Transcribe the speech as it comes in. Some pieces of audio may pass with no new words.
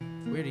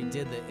We already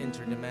did the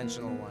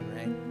interdimensional one,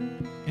 right?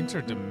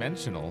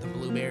 Interdimensional? The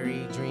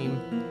blueberry dream.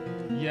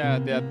 Yeah,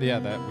 that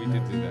we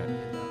did do that.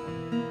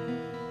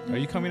 Are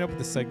you coming up with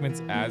the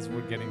segments as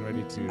we're getting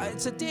ready to?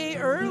 It's a day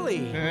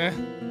early. Eh.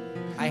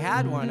 I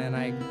had one and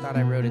I thought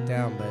I wrote it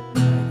down, but I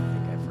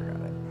think I forgot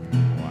it.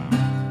 Wow.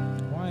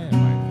 Why am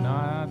I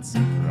not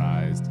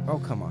surprised? Oh,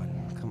 come on.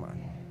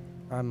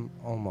 I'm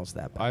almost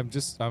that bad.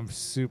 I'm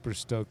super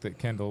stoked that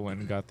Kendall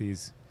went and got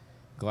these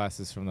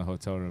glasses from the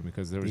hotel room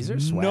because there was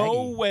These are no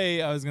swaggy.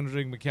 way I was going to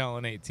drink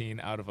Macallan 18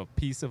 out of a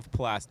piece of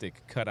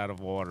plastic cut out of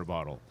a water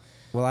bottle.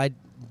 Well, I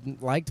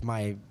liked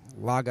my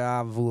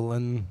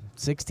Lagavulin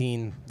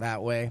 16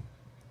 that way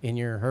in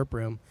your herp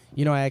room.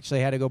 You know, I actually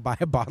had to go buy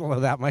a bottle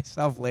of that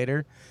myself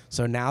later.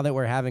 So now that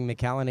we're having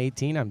Macallan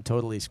 18, I'm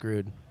totally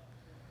screwed.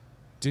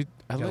 Dude,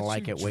 I Gonna let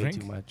like you it way drink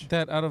too much.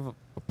 that out of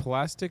a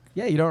plastic?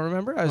 Yeah, you don't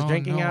remember? I was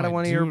drinking no, out of I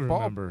one of do your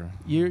remember.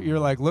 You're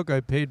like, look, I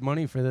paid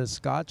money for this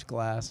Scotch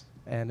glass,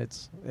 and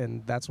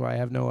that's why I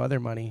have no other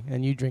money.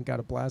 And you drink out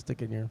of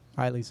plastic, and you're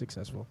highly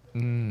successful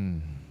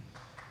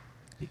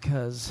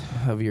because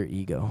of your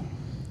ego.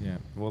 Yeah.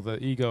 Well, the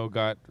ego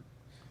got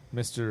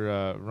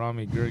Mr.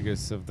 Rami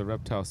Gurgis of the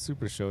Reptile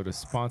Super Show to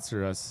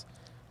sponsor us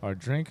our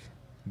drink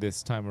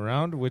this time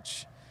around,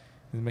 which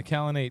is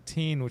Macallan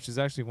 18, which is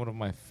actually one of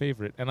my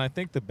favorite, and I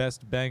think the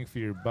best bang for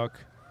your buck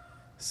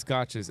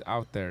scotches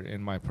out there,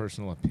 in my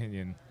personal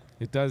opinion.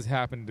 It does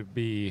happen to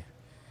be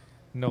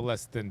no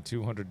less than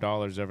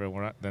 $200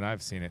 everywhere than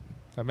I've seen it.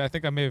 I mean, I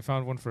think I may have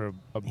found one for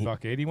a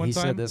 $1.80 one He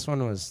time. said this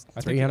one was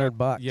I think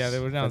 $300. Yeah, they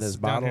were down, for this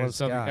down bottle here in of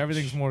Southern. Scotch.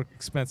 Everything's more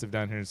expensive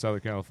down here in Southern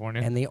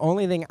California. And the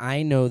only thing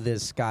I know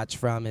this Scotch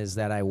from is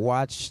that I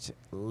watched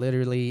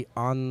literally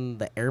on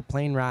the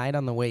airplane ride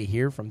on the way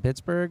here from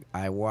Pittsburgh,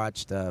 I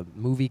watched a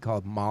movie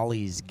called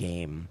Molly's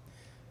Game,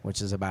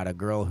 which is about a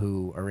girl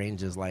who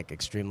arranges like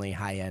extremely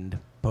high-end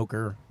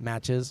poker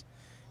matches,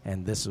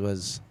 and this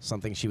was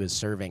something she was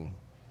serving.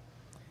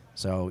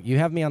 So you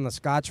have me on the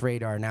Scotch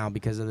radar now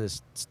because of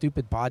this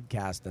stupid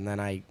podcast, and then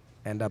I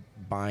end up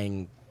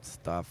buying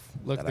stuff.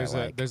 Look, that there's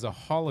I like. there's a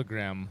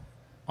hologram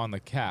on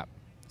the cap,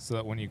 so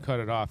that when you cut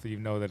it off, you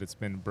know that it's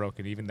been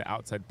broken. Even the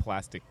outside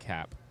plastic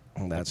cap.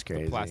 Oh, that's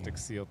crazy. The plastic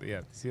seal.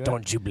 Yeah, see that?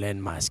 Don't you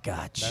blend my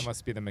Scotch? That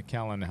must be the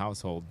Macallan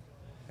household.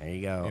 There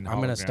you go. in I'm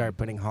going to hologram. start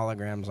putting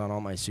holograms on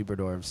all my super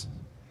dwarves.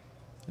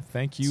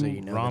 Thank you, So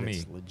you know that Rami.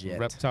 it's legit.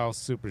 Reptile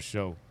Super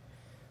Show.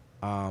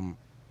 Oh,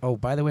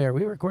 by the way, are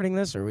we recording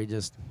this or are we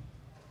just...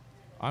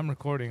 I'm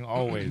recording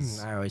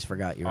always. I always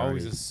forgot you were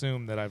Always already...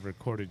 assume that I've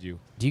recorded you.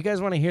 Do you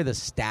guys want to hear the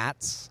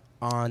stats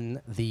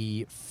on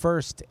the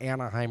first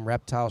Anaheim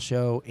Reptile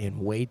Show in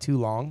way too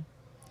long?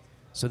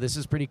 So this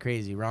is pretty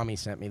crazy. Rami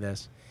sent me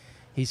this.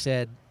 He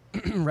said,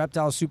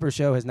 Reptile Super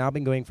Show has now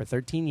been going for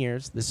 13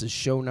 years. This is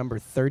show number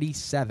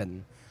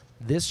 37.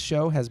 This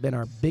show has been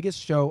our biggest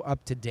show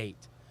up to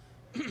date.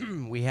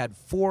 We had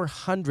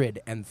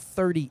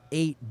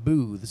 438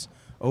 booths,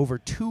 over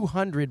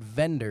 200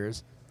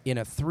 vendors in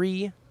a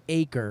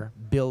 3-acre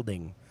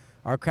building.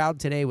 Our crowd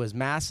today was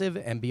massive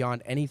and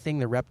beyond anything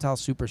the Reptile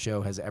Super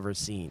Show has ever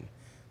seen.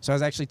 So I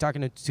was actually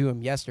talking to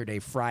him yesterday,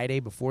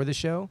 Friday, before the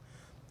show,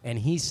 and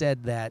he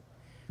said that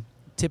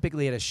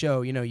typically at a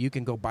show, you know, you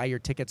can go buy your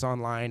tickets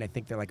online. I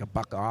think they're like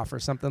 $1 off or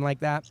something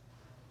like that.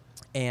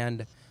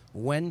 And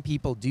when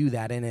people do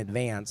that in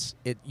advance,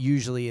 it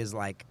usually is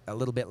like a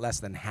little bit less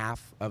than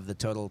half of the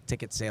total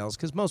ticket sales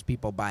because most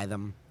people buy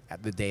them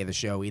at the day of the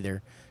show,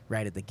 either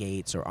right at the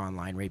gates or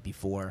online right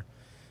before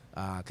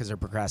because they're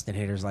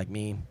procrastinators like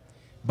me.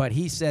 But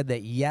he said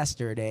that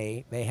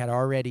yesterday they had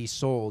already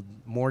sold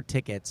more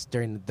tickets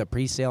during the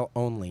pre-sale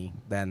only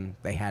than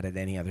they had at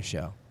any other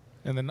show.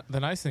 And the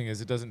nice thing is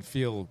it doesn't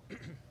feel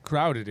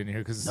crowded in here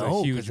because it's a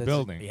 'cause huge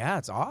building. Yeah,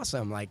 it's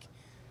awesome. Like,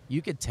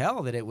 you could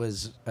tell that it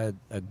was a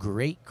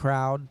great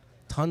crowd,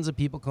 tons of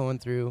people going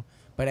through,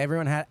 but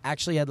everyone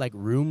actually had like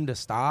room to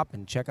stop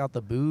and check out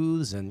the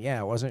booths, and yeah,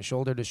 it wasn't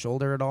shoulder to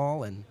shoulder at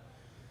all. And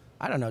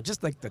I don't know,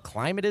 just like the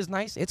climate is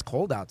nice. It's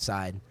cold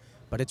outside,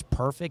 but it's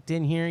perfect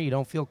in here. You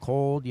don't feel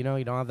cold. You know,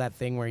 you don't have that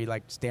thing where you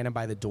like standing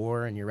by the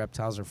door and your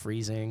reptiles are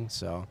freezing.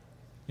 So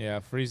Yeah,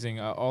 freezing.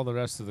 All the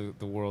rest of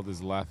the world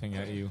is laughing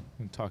at you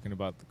and talking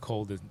about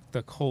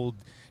the cold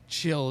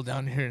chill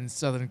down here in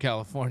Southern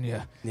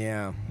California.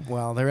 yeah,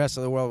 well, the rest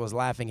of the world was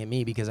laughing at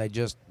me because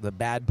the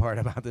bad part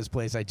about this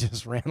place, I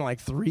just ran like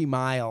 3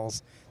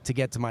 miles to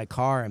get to my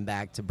car and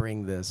back to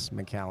bring this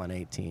Macallan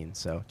 18.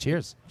 So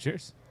cheers.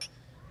 Cheers.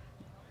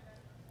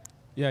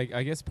 Yeah,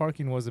 I guess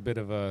parking was a bit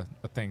of a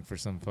thing for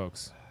some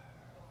folks.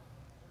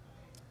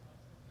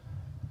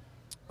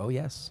 Oh,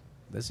 yes.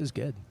 This is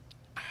good.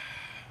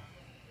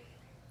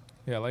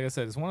 Yeah, like I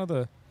said, it's one of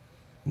the...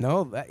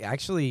 No,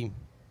 actually,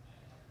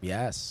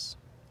 yes.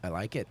 I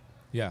like it.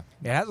 Yeah.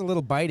 It has a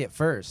little bite at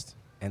first.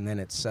 and then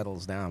it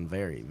settles down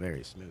very,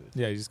 very smooth.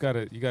 Yeah, you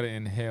gotta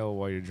inhale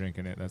while you're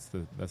drinking it. That's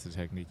the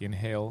technique.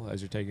 Inhale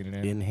as you're taking it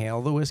in.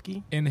 Inhale the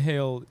whiskey?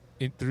 Inhale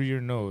it through your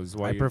nose.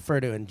 While I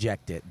prefer to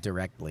inject it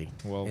directly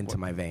into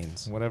my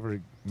veins.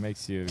 Whatever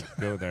makes you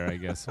go there, I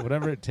guess.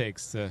 Whatever it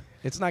takes to.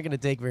 It's not going to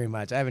take very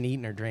much. I haven't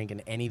eaten or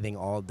drinking anything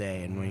all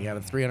day, and when you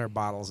have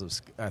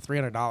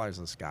 $300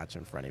 of scotch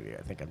in front of you,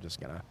 I think I'm just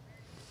gonna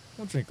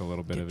I'll drink a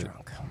little bit get of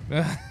drunk.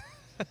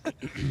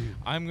 it.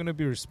 I'm gonna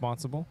be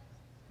responsible.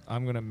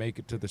 I'm gonna make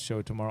it to the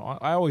show tomorrow.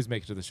 I always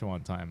make it to the show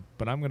on time,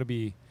 but I'm gonna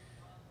be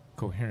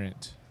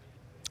coherent.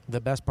 The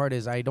best part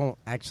is I don't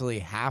actually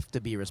have to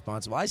be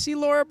responsible. I see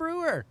Laura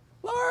Brewer.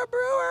 Laura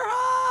Brewer,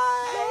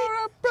 hi!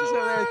 Laura She's over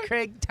there Brewer! with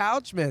Craig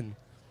Tauchman,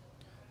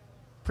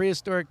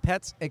 prehistoric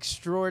pets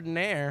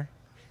extraordinaire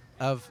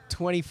of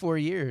 24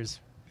 years.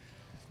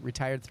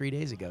 Retired 3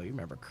 days ago. You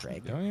remember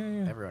Craig? Oh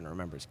yeah. Everyone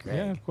remembers Craig.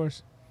 Yeah, of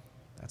course.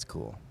 That's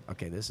cool.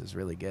 Okay, this is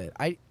really good.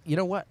 You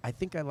know what? I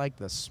think I like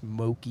the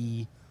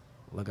smoky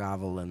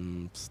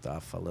Lagavulin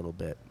stuff a little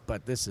bit,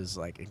 but this is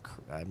like,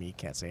 I mean, you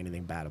can't say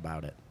anything bad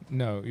about it.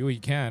 No, you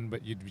can,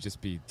 but you'd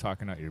just be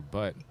talking out your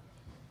butt.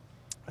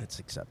 It's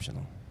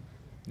exceptional.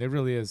 It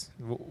really is.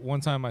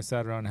 One time I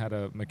sat around and had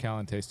a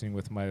Macallan tasting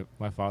with my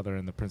father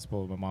and the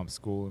principal of my mom's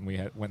school, and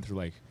we went through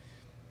like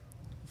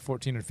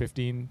 14 or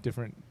 15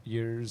 different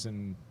years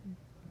and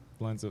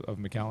blends of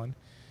Macallan.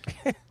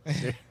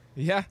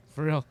 Yeah,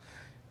 for real.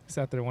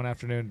 Sat there one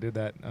afternoon and did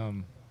that.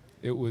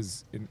 It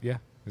was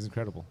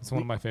incredible. It's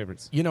one of my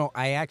favorites. You know,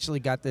 I actually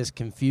got this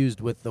confused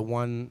with the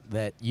one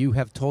that you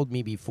have told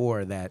me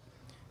before that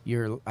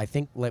I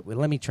think, let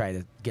me try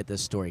to get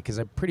this story because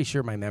I'm pretty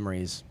sure my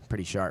memory is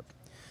pretty sharp.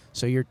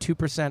 So you're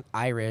 2%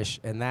 Irish,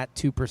 and that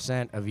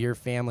 2% of your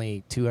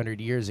family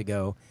 200 years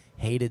ago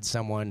hated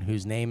someone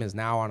whose name is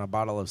now on a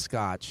bottle of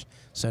scotch.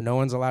 So no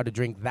one's allowed to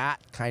drink that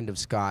kind of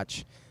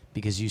scotch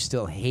because you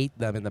still hate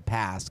them in the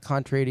past.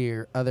 Contrary to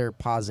your other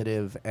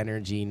positive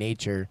energy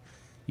nature,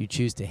 you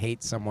choose to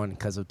hate someone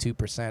because of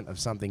 2% of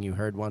something you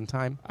heard one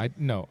time. I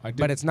did.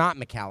 But it's not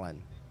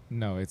Macallan.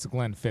 No, it's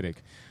Glenfiddich.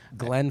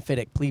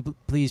 Glenfiddich.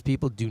 Please,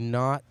 people, do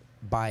not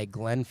buy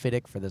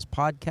Glenfiddich for this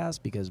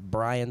podcast because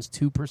Brian's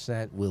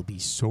 2% will be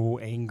so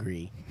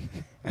angry.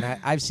 And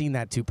I've seen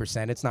that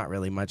 2%. It's not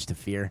really much to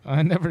fear.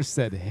 I never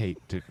said hate.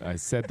 I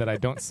said that I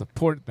don't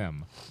support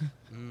them.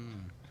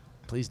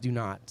 Please do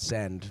not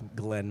send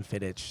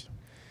Glenfiddich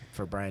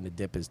for Brian to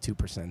dip his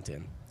 2%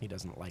 in. He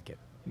doesn't like it.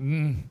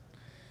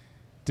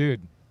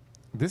 Dude,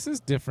 this is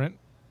different.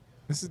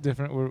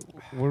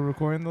 We're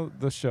recording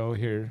the show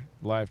here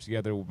live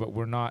together, but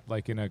we're not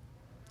like in a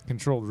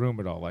controlled room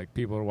at all. Like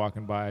people are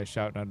walking by,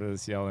 shouting at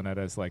us, yelling at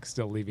us, like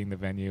still leaving the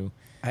venue.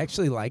 I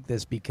actually like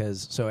this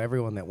because so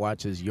everyone that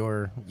watches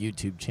your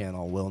YouTube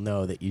channel will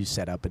know that you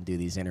set up and do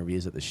these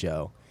interviews at the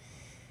show.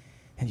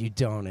 And you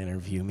don't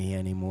interview me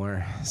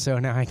anymore. So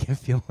now I can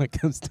feel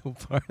like I'm still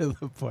part of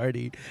the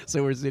party.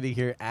 So we're sitting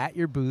here at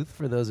your booth.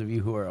 For those of you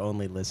who are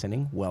only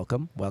listening,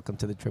 welcome. Welcome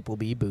to the Triple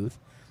B booth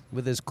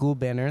with this cool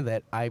banner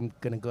that I'm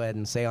going to go ahead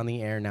and say on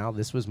the air now.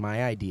 This was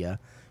my idea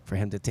for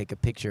him to take a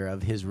picture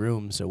of his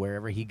room. So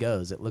wherever he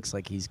goes, it looks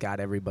like he's got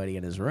everybody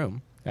in his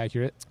room.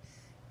 Accurate.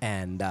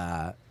 And,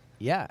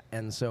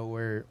 and so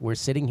we're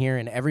sitting here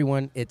and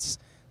everyone, it's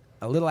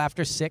a little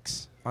after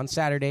 6 on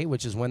Saturday,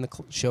 which is when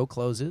the show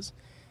closes.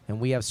 And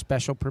we have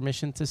special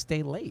permission to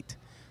stay late.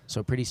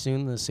 So pretty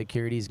soon the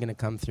security is going to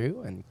come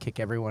through and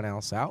kick everyone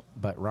else out.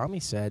 But Rami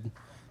said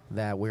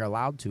that we're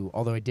allowed to,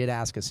 although I did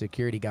ask a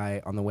security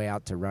guy on the way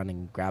out to run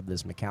and grab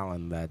this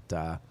Macallan that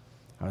I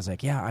was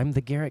like, yeah, I'm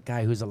the Garrett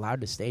guy who's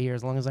allowed to stay here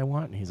as long as I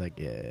want. And he's like,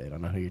 yeah, I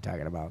don't know who you're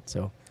talking about.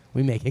 So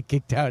we may get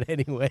kicked out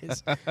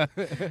anyways. I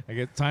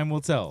guess time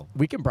will tell.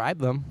 We can bribe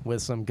them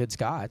with some good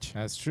scotch.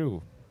 That's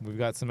true. We've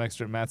got some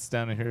extra mats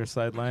down here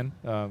sideline.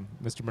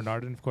 Mr.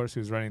 Bernardin, of course,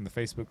 who's running the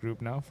Facebook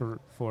group now for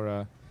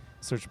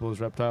Searchable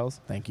as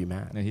Reptiles. Thank you,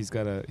 Matt. And he's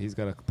got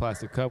a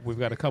plastic cup. We've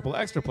got a couple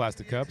extra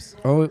plastic cups.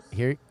 Oh,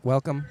 here,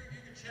 welcome.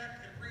 You can check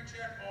and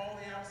pre-check all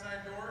the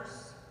outside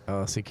doors.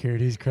 Oh,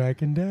 security's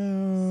cracking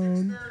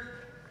down. 6:30.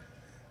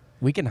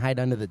 We can hide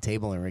under the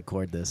table and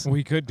record this.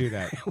 We could do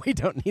that. We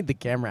don't need the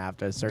camera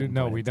after a certain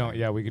No, point we in don't. time.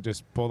 Yeah, we could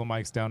just pull the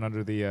mics down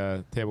under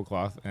the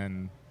tablecloth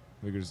and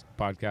we could just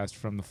podcast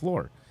from the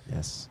floor.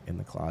 Yes, in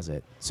the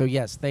closet. So,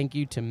 yes, thank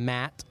you to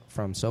Matt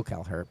from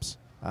SoCal Herps.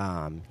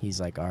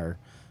 He's like our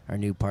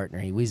new partner.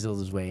 He weaseled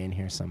his way in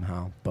here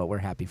somehow, but we're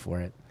happy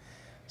for it.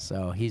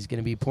 So he's going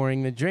to be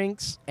pouring the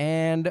drinks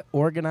and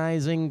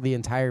organizing the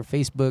entire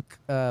Facebook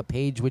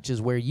page, which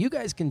is where you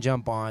guys can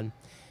jump on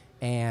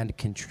and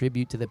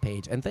contribute to the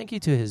page. And thank you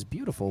to his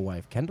beautiful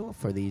wife, Kendall,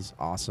 for these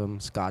awesome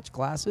scotch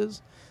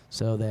glasses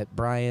so that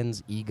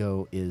Brian's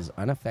ego is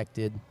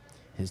unaffected.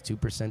 His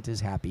 2%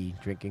 is happy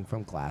drinking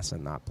from glass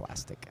and not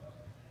plastic.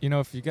 You know,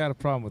 if you got a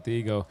problem with the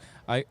ego,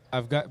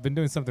 I've been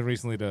doing something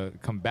recently to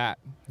combat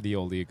the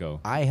old ego.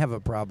 I have a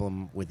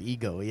problem with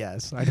ego,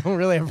 yes. I don't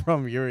really have a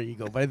problem with your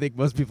ego, but I think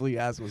most people you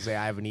ask will say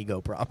I have an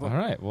ego problem. All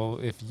right. Well,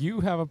 if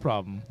you have a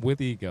problem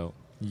with ego,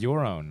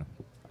 your own,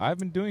 I've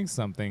been doing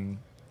something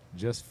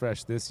just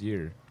fresh this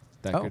year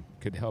that Oh.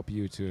 could help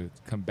you to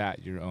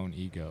combat your own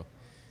ego.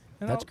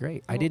 And That's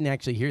great. I didn't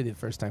actually hear the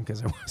first time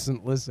because I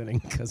wasn't listening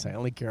because I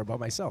only care about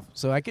myself.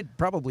 So I could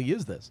probably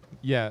use this.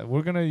 Yeah,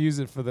 we're gonna use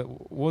it for the.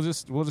 We'll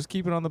just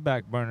keep it on the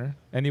back burner.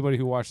 Anybody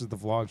who watches the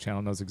vlog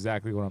channel knows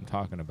exactly what I'm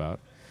talking about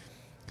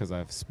because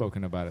I've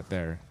spoken about it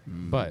there.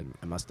 But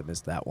I must have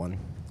missed that one.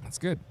 it's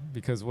good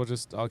because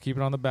I'll keep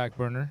it on the back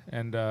burner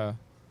and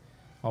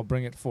I'll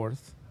bring it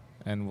forth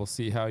and we'll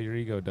see how your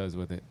ego does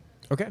with it.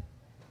 Okay.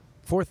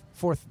 Fourth,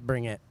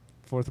 bring it.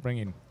 Forth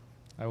bringing.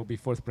 I will be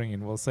forth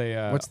bringing. We'll say.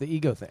 What's the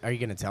ego thing? Are you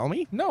going to tell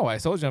me? No, I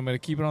told you I'm going to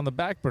keep it on the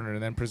back burner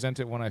and then present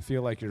it when I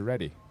feel like you're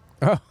ready.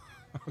 Oh,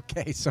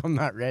 okay. So I'm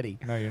not ready.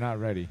 No, you're not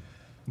ready.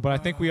 But I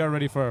think we are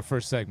ready for our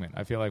first segment.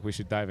 I feel like we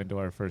should dive into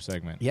our first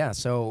segment. Yeah,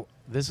 so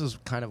this is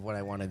kind of what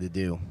I wanted to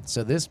do.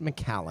 So this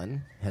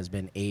Macallan has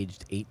been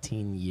aged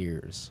 18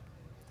 years.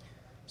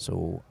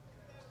 So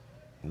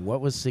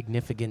what was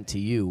significant to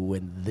you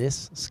when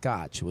this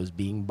scotch was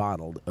being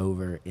bottled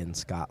over in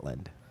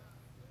Scotland?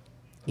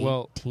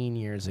 Well- 18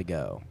 years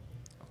ago.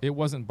 It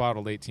wasn't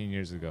bottled 18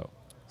 years ago.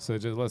 So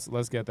just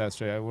let's get that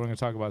straight. We're going to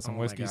talk about some Oh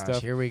my whiskey gosh,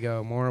 stuff. Here we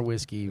go. More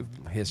whiskey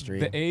history.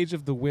 The age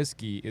of the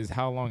whiskey is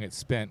how long it's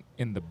spent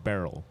in the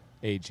barrel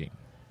aging.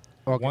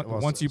 Okay,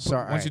 Once you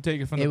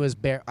take it from it the was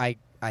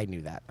I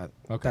knew that.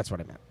 Okay. That's what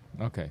I meant.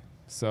 Okay.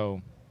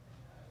 So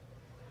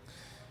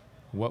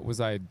what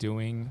was I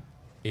doing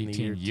In the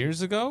 18 year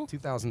years ago?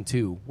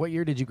 2002. What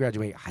year did you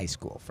graduate high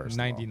school first?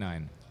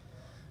 99.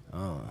 Of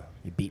all? Oh,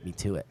 you beat me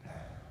to it.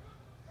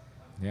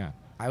 Yeah.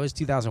 I was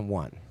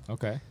 2001.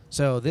 Okay.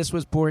 So this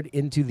was poured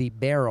into the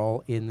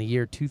barrel in the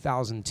year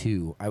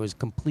 2002. I was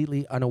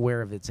completely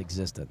unaware of its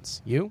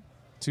existence. You?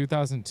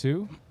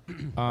 2002?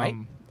 Right?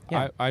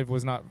 Yeah. I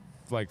was not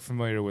like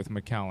familiar with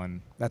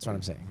Macallan That's what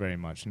I'm saying. very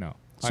much, no.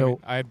 So-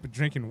 I had been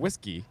drinking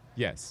whiskey,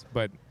 yes,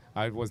 but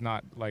I was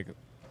not like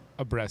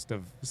abreast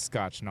of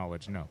Scotch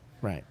knowledge, no.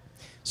 Right.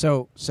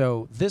 So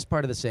this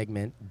part of the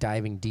segment,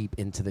 diving deep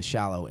into the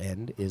shallow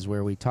end, is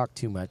where we talk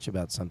too much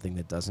about something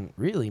that doesn't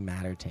really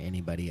matter to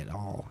anybody at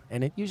all.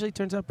 And it usually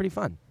turns out pretty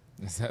fun.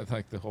 Is that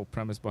like the whole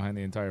premise behind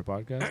the entire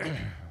podcast?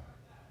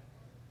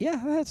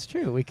 Yeah, that's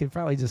true. We could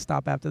probably just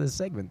stop after this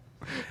segment.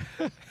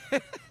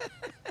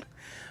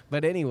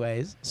 But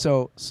anyways,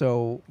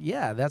 so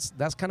yeah, that's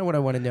kind of what I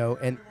want to know.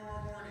 And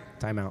Tomorrow morning,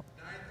 time out.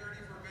 9:30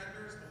 for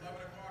vendors,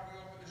 11 o'clock we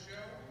open the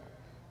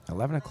show.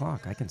 11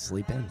 o'clock. I can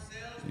sleep in.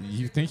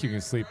 You think you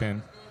can sleep in?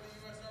 Go to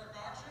the US Arc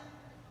auction.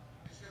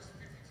 It's just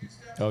 52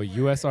 steps. Oh,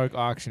 US Arc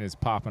auction is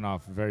popping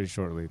off very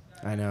shortly.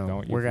 I know.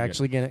 Don't you We're forget.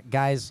 actually going to...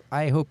 Guys,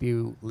 I hope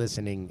you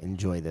listening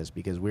enjoy this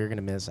because we're going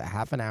to miss a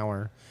half an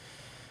hour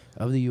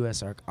of the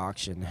US Arc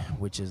auction,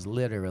 which is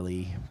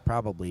literally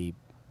probably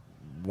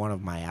one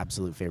of my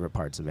absolute favorite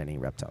parts of any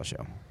reptile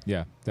show.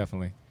 Yeah,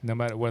 definitely. No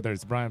matter whether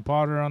it's Brian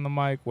Potter on the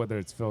mic, whether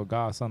it's Phil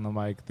Goss on the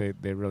mic,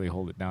 they really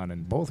hold it down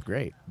and Both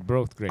great.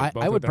 both great. Both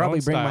I with would their probably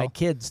own bring my style.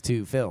 kids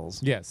to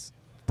Phil's Yes.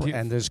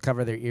 and just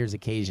cover their ears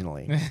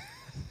occasionally.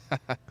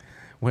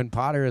 When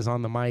Potter is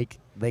on the mic,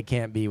 they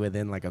can't be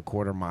within like a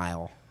quarter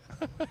mile.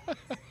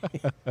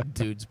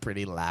 Dude's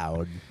pretty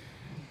loud.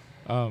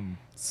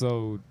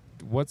 So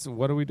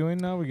what are we doing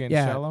now? We're getting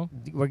shallow?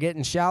 We're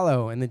getting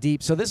shallow in the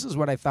deep. So this is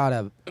what I thought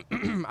of.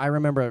 I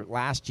remember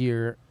last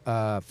year,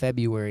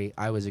 February,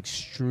 I was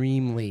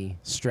extremely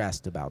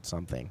stressed about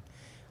something.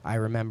 I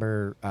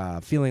remember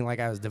feeling like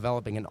I was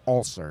developing an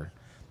ulcer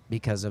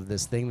because of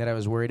this thing that I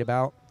was worried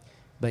about.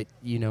 But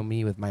you know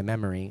me with my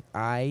memory.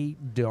 I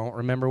don't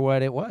remember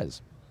what it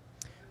was.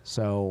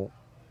 So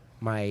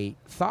my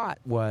thought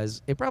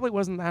was it probably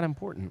wasn't that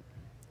important.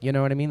 You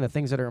know what I mean? The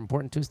things that are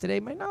important to us today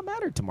might not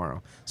matter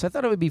tomorrow. So I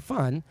thought it would be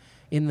fun,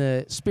 in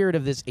the spirit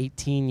of this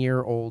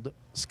 18-year-old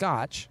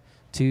scotch,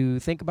 to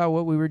think about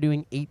what we were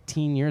doing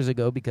 18 years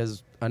ago,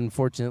 because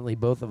unfortunately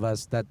both of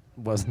us, that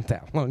wasn't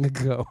that long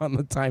ago on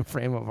the time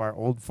frame of our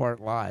old fart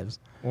lives.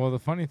 Well, the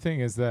funny thing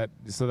is that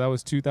that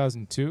was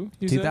 2002,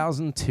 you said?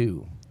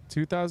 2002.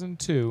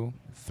 2002.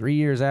 3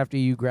 years after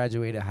you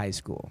graduated high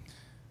school.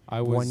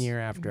 I was 1 year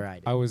after I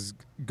did. I was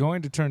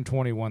going to turn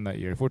 21 that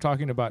year. If we're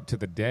talking about to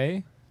the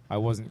day, I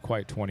wasn't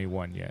quite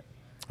 21 yet,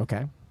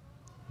 Okay.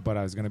 but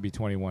I was going to be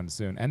 21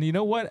 soon. And you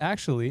know what?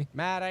 Actually,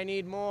 Matt, I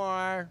need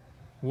more.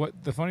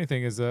 what the funny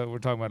thing is, we're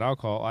talking about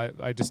alcohol.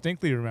 I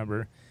distinctly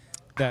remember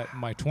that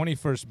my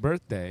 21st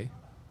birthday,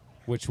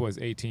 which was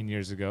 18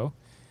 years ago,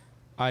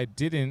 I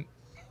didn't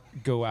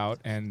go out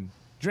and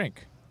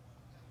drink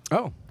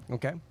Oh,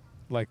 okay.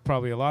 like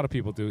probably a lot of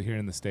people do here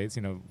in the States.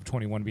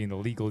 21 being the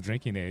legal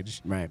drinking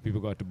age. Right.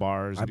 People go out to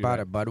bars. I and do bought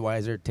that. a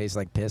Budweiser. It tastes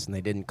like piss, and they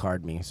didn't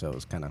card me, so it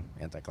was kind of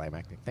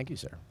anticlimactic. Thank you,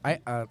 sir.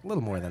 A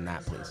little more than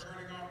that, please.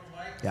 Turning off the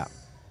lights. Yeah.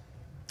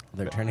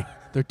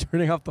 They're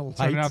turning off the lights.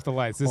 Turning off the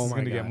lights. This Oh is my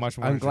going to get gosh. much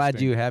more I'm glad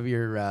interesting. you have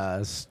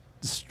your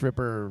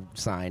stripper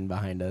sign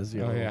behind us.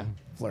 your Oh, little yeah.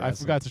 I fluorescent.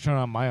 forgot to turn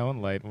on my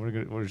own light.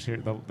 We're just here.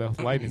 The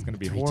lighting is going to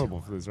be 3, 2, horrible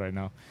for this right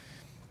now.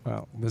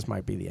 Well, this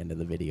might be the end of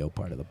the video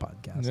part of the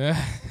podcast.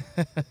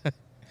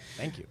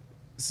 Thank you.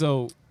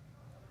 So,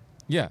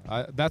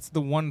 Yeah, that's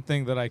the one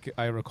thing that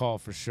I recall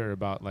for sure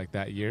about like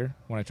that year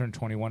when I turned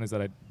 21 is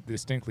that I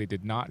distinctly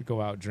did not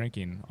go out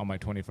drinking on my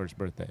 21st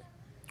birthday.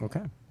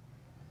 Okay.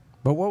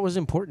 But what was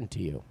important to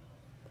you?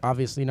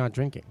 Obviously not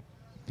drinking.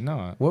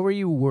 No. What were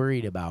you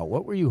worried about?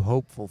 What were you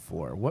hopeful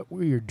for? What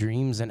were your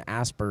dreams and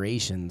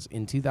aspirations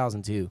in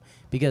 2002?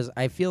 Because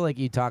I feel like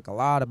you talk a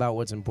lot about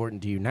what's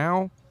important to you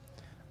now.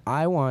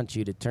 I want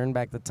you to turn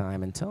back the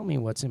time and tell me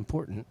what's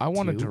important. I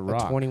wanted to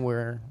rock.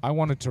 I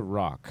wanted to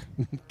rock.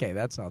 Okay,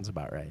 that sounds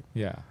about right.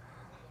 Yeah.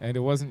 And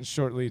it wasn't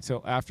shortly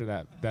till after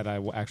that I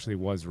actually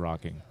was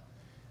rocking,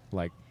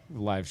 like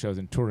live shows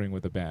and touring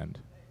with a band.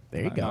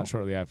 There you go. Not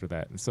shortly after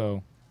that. And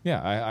so,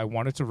 yeah, I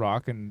wanted to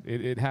rock, and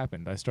it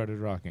happened. I started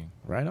rocking.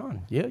 Right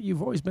on. Yeah,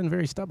 you've always been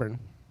very stubborn.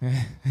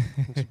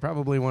 It's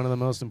probably one of the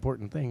most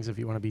important things if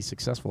you want to be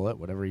successful at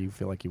whatever you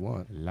feel like you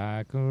want.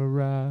 Like a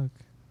rock.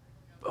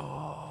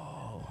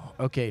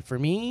 Okay, for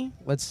me,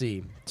 let's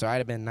see. So I'd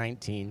have been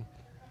 19. I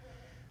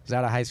was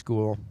out of high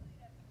school.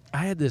 I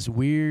had this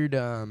weird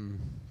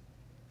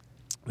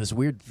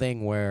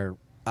thing where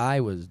I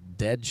was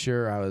dead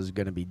sure I was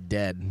going to be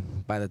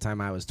dead by the time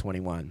I was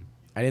 21.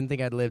 I didn't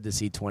think I'd live to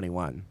see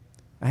 21.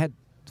 I had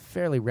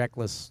fairly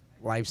reckless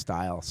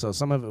lifestyle. So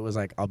some of it was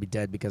like, I'll be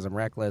dead because I'm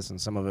reckless, and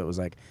some of it was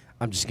like,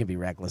 I'm just going to be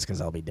reckless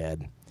because I'll be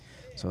dead.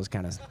 So it was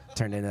kind of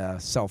turned into a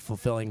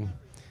self-fulfilling,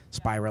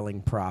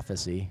 spiraling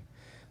prophecy.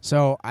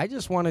 So I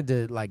just wanted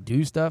to, like,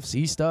 do stuff,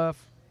 see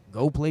stuff,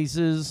 go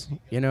places,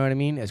 you know what I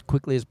mean, as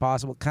quickly as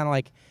possible. Kind of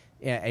like,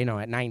 you know,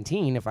 at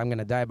 19, if I'm going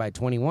to die by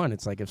 21,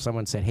 it's like if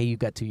someone said, hey, you've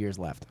got 2 years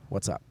left.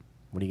 What's up?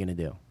 What are you going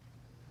to do?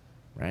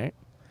 Right?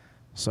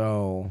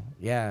 So,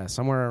 yeah,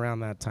 somewhere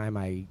around that time,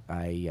 I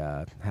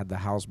had the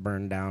house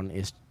burned down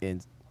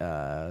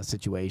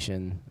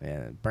situation,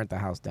 and burnt the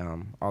house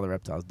down, all the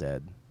reptiles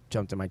dead,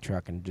 jumped in my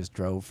truck, and just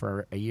drove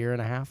for a year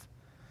and a half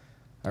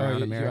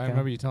around America. I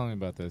remember you telling me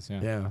about this,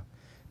 yeah. Yeah.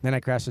 Then I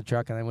crashed the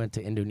truck, and I went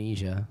to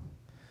Indonesia.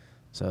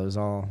 So it was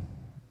all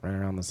right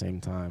around the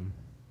same time.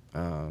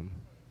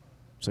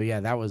 So, yeah,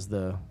 that was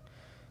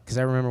because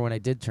I remember when I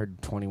did turn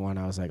 21,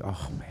 I was like,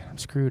 oh, man, I'm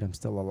screwed. I'm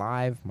still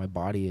alive. My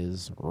body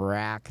is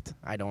racked.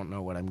 I don't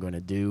know what I'm going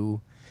to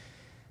do.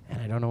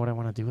 And I don't know what I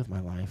want to do with my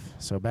life.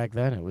 So back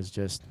then, it was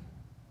just,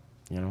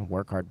 you know,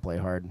 work hard, play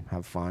hard,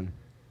 have fun,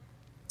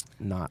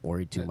 not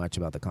worry too much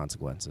about the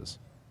consequences.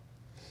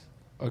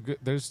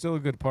 There's still a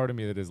good part of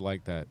me that is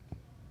like that.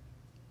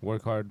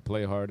 Work hard,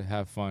 play hard,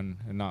 have fun,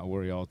 and not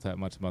worry all that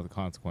much about the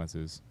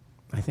consequences.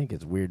 I think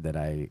it's weird that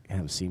I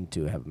have seemed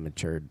to have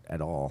matured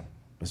at all,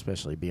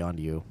 especially beyond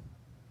you.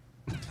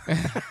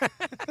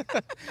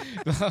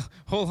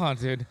 Hold on,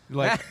 dude.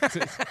 Like,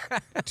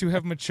 to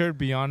have matured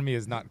beyond me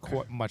is not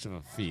quite much of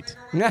a feat.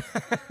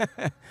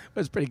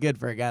 It's pretty good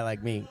for a guy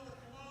like me.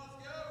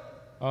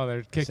 Oh,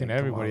 they're kicking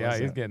everybody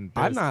out. He's getting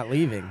pissed. I'm not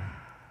leaving.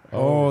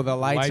 Oh, the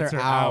lights are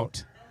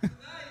out.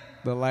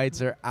 The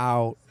lights are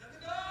out.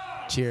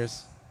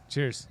 Cheers.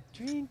 Cheers.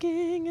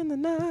 Drinking in the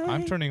night.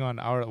 I'm turning on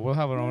we'll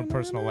have our own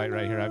personal light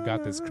right here. I've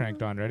got this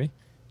cranked on. Ready?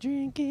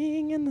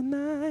 Drinking in the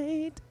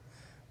night.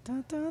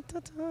 Da, da, da,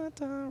 da,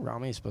 da.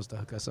 Rami's supposed to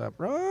hook us up.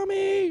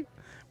 Rami,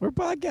 we're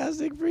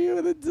podcasting for you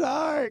in the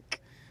dark.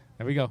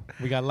 There we go.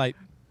 We got light.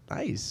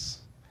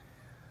 Nice.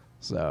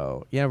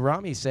 So, yeah,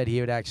 Rami said he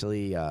would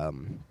actually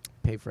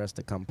pay for us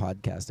to come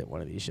podcast at one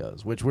of these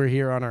shows, which we're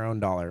here on our own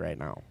dollar right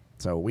now.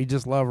 So we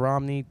just love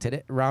Rami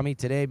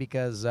today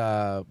because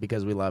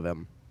we love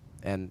him.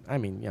 And, I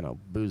mean, you know,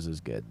 booze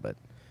is good, but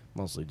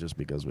mostly just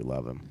because we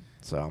love him.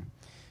 So,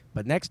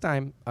 but next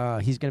time,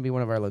 he's going to be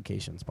one of our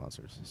location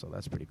sponsors. So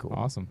that's pretty cool.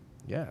 Awesome.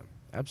 Yeah,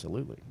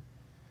 absolutely.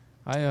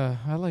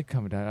 I like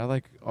coming down. I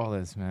like all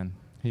this, man.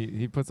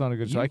 He puts on a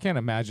good show. I can't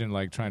imagine,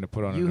 like, trying to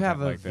put on You an have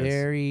event a like this.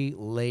 very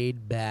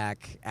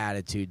laid-back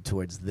attitude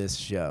towards this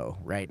show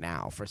right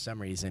now, for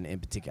some reason in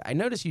particular. I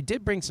noticed you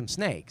did bring some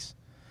snakes.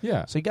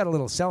 Yeah. So you got a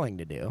little selling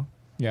to do.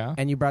 Yeah.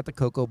 And you brought the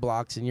cocoa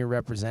blocks, and you're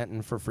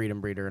representing for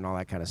Freedom Breeder and all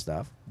that kind of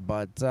stuff.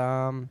 But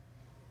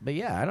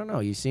yeah, I don't know.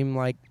 You seem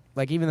like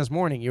even this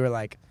morning, you were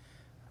like,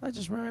 I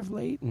just arrived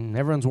late, and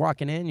everyone's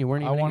walking in. You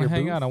weren't even. I want to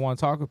hang booth. out. I want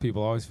to talk with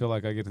people. I always feel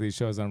like I get to these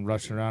shows, and I'm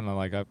rushing around,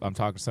 and I'm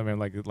talking to somebody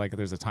like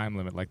there's a time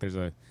limit, like there's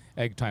a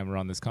egg timer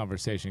on this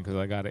conversation because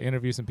I got to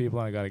interview some people,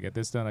 and I got to get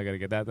this done, I got to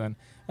get that done,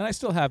 and I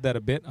still have that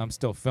a bit. I'm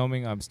still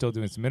filming. I'm still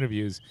doing some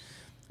interviews,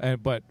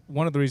 but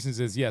one of the reasons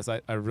is yes,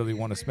 I really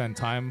want to spend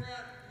time.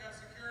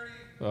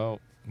 Oh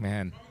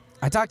man.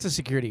 I talked to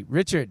security.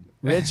 Richard,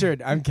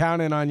 I'm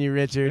counting on you,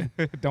 Richard.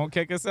 Don't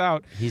kick us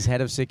out. He's head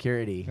of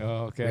security.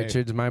 Oh, okay.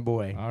 Richard's my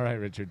boy. All right,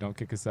 Richard, don't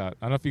kick us out.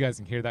 I don't know if you guys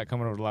can hear that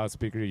coming over the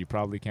loudspeaker. You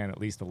probably can at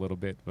least a little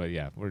bit, but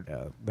yeah, we're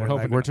hoping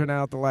like, we're turning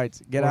out the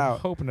lights. Get out.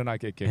 Hoping to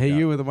not get kicked out. Hey,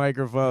 you with the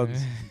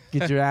microphones.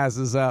 Get your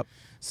asses up.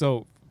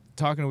 So,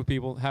 talking with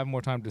people, have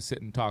more time to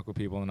sit and talk with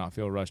people and not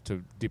feel rushed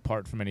to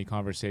depart from any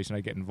conversation I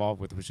get involved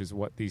with, which is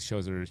what these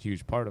shows are a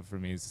huge part of for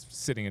me, is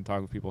sitting and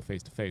talking with people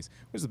face to face,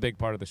 which is a big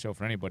part of the show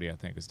for anybody, I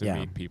think, is to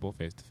meet people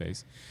face to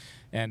face.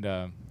 And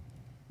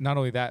not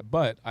only that,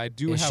 but I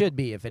do have... It should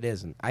be if it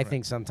isn't. I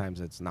think sometimes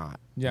it's not.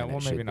 Yeah, well,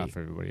 maybe not for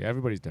everybody.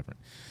 Everybody's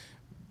different.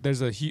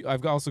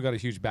 I've also got a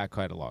huge back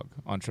catalog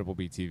on Triple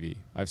B TV.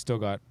 I've still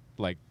got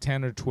like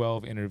 10 or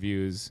 12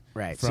 interviews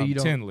Right. from So you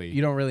Tinley.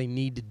 don't really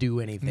need to do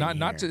anything.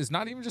 It's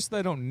not even just that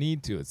I don't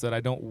need to. It's that I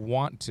don't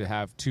want to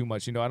have too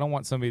much. I don't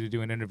want somebody to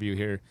do an interview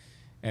here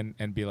and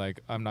be like,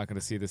 I'm not going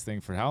to see this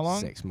thing for how long?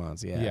 6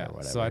 months. Yeah. Or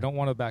whatever. So I don't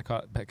want a back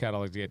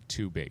catalog to get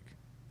too big.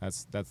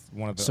 That's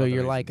one of the. So other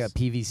you're like a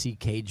reasons. PVC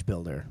cage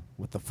builder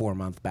with the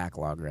 4-month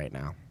backlog right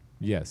now.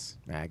 Yes.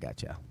 I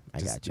gotcha.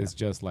 It's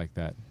just like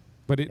that.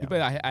 But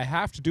I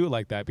have to do it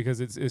like that because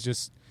it's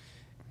just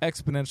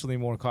exponentially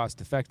more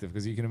cost effective,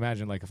 because you can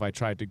imagine, like, if I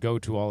tried to go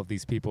to all of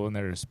these people in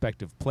their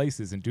respective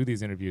places and do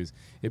these interviews,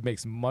 it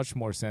makes much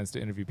more sense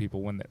to interview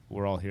people when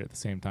we're all here at the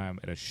same time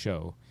at a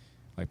show.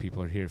 Like,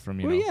 people are here from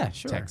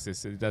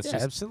Texas. That's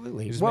just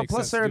absolutely. it just Well, makes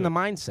plus sense they're to in do the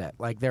it. mindset,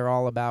 like they're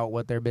all about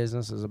what their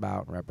business is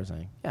about and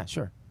representing. Yeah,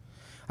 sure.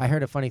 I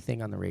heard a funny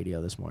thing on the radio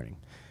this morning.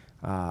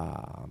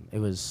 It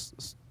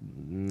was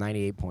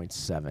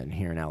 98.7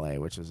 here in LA,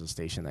 which was a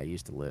station that I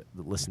used to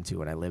listen to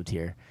when I lived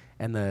here.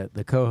 And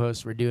the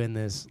co-hosts were doing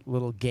this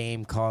little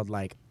game called,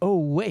 like, oh,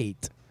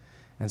 wait.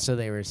 And so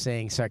they were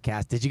saying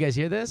sarcastic. Did you guys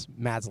hear this?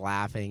 Matt's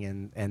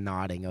laughing and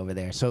nodding over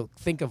there. So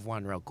think of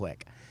one real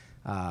quick.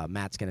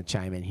 Matt's going to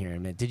chime in here in a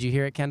minute. Did you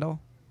hear it, Kendall?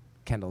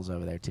 Kendall's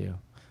over there, too.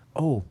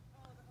 Oh,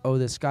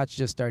 the scotch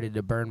just started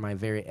to burn my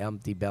very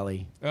empty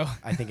belly. Oh.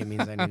 I think it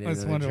means I need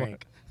another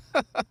drink.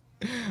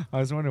 I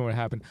was wondering what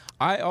happened.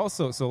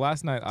 So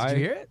last night Did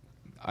you hear it?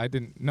 I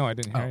didn't hear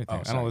anything. Oh, I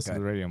don't sorry, listen go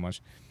to the radio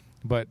much.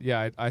 But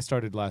yeah, I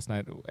started last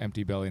night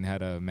empty belly and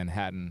had a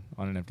Manhattan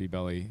on an empty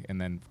belly, and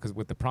then because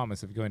with the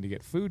promise of going to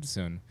get food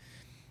soon,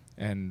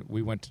 and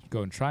we went to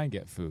go and try and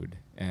get food,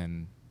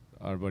 and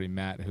our buddy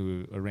Matt,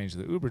 who arranged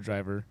the Uber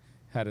driver,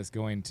 had us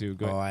going to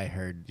go. Oh, I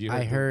heard. You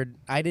I heard heard.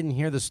 I didn't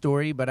hear the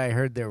story, but I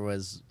heard there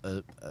was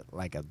a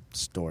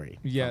story.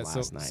 Yeah, from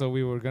last night. so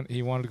we were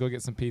he wanted to go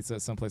get some pizza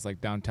at someplace like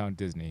downtown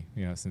Disney,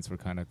 since we're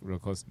kind of real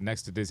close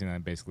next to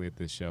Disneyland basically at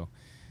this show.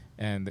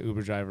 And the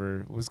Uber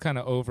driver was kind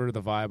of over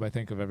the vibe, I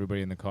think, of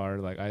everybody in the car.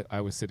 Like,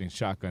 I was sitting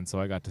shotgun, so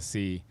I got to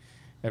see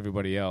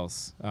everybody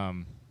else.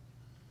 I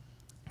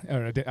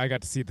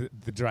got to see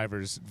the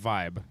driver's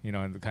vibe,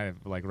 and kind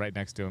of like right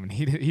next to him. And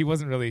he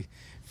wasn't really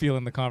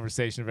feeling the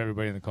conversation of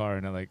everybody in the car,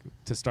 and like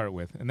to start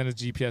with. And then his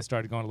GPS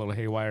started going a little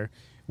haywire.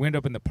 We ended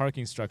up in the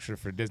parking structure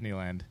for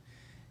Disneyland.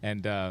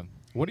 And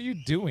what are you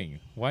doing?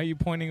 Why are you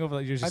pointing over?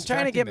 Like, you're I'm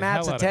trying to distracting get the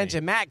Matt's hell out of me.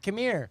 attention. Matt, come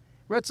here.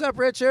 What's up,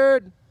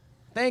 Richard?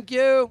 Thank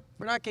you.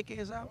 We're not kicking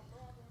us out.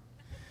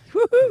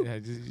 Woohoo! Yeah,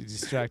 you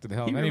distracted the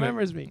hell. He Anyway,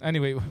 remembers me.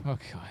 Anyway, oh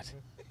god,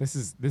 this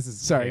is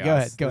Sorry, chaos. go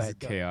ahead, go This ahead,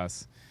 is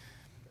chaos.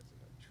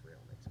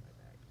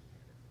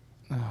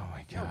 Oh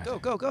my god.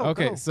 Go.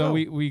 Okay, go, so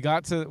go. we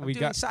got to I'm we doing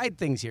got side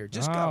things here.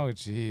 Just go. Oh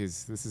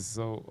jeez, this is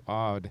so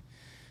odd.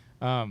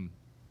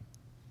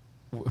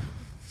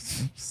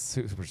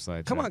 Super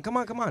side. Come on.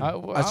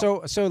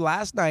 well, So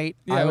last night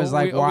Yeah, I was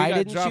well, like, we why got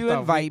didn't dropped you off.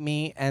 invite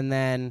me? And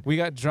then we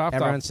got dropped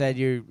everyone off. said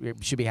you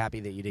should be happy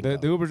that you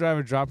didn't The go. Uber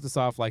driver dropped us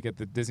off like at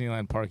the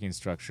Disneyland parking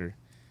structure,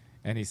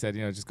 and he said,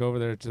 just go over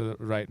there to the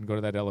right and go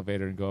to that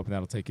elevator and go up, and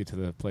that'll take you to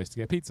the place to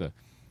get pizza.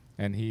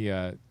 And he,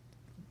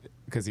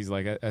 because he's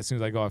like, as soon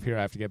as I go up here,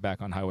 I have to get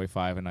back on Highway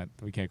 5, and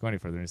we can't go any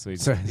further. So he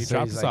dropped he's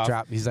us like,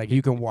 off. he's like,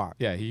 you can walk.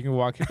 Yeah, he can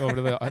walk over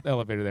to the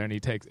elevator there, and he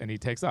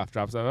takes off,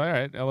 drops off. All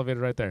right,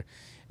 elevator right there.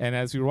 And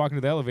as we were walking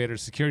to the elevator,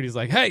 security's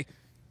like, "Hey,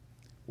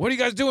 what are you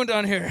guys doing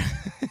down here?"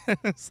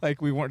 It's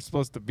like we weren't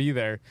supposed to be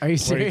there. Are you Where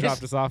serious? he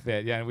dropped us off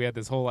at. Yeah, and we had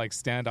this whole like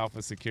standoff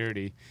with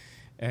security,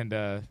 and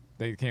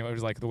they came. It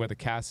was like the way the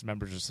cast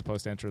members are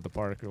supposed to enter the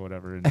park or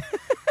whatever. And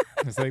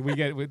it's like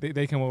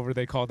they come over,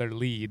 they call their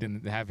lead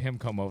and have him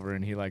come over,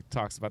 and he like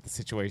talks about the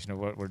situation of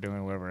what we're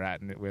doing, where we're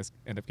at, and it was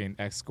end up getting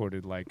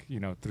escorted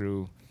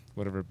through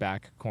whatever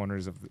back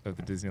corners of the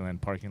Disneyland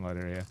parking lot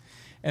area,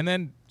 and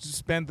then just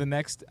spend the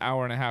next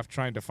hour and a half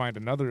trying to find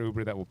another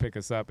Uber that will pick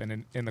us up,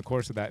 and in the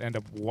course of that end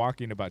up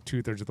walking about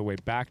 2/3 of the way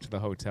back to the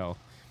hotel,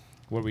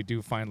 where we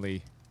do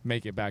finally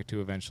make it back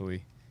to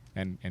eventually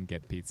and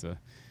get pizza.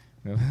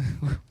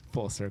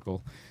 Full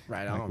circle.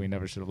 Right Like on. we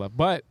never should have left.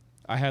 But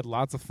I had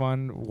lots of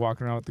fun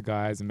walking around with the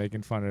guys and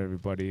making fun of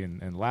everybody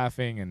and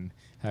laughing and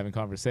having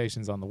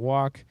conversations on the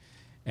walk.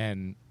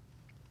 And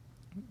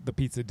the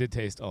pizza did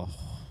taste a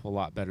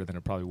lot better than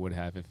it probably would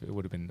have if it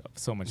would have been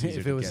so much easier.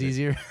 If to it was get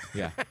easier.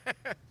 Yeah.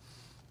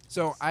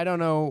 So I don't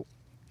know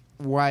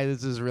why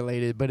this is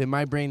related, but in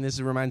my brain,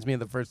 this reminds me of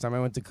the first time I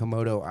went to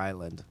Komodo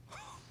Island.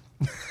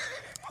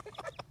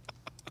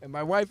 And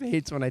my wife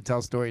hates when I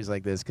tell stories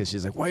like this because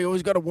she's like, why you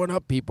always got to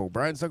one-up people?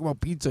 Brian's talking about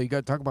pizza. You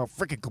got to talk about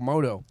freaking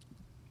Komodo.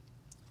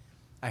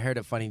 I heard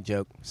a funny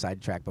joke,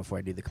 sidetrack before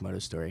I do the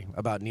Komodo story,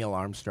 about Neil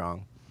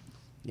Armstrong.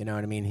 You know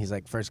what I mean? He's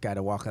like first guy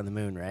to walk on the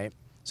moon, right?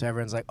 So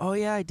everyone's like, oh,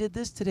 yeah, I did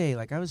this today.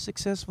 Like, I was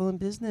successful in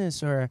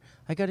business, or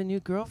I got a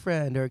new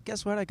girlfriend, or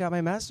guess what? I got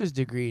my master's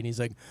degree. And he's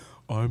like,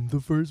 I'm the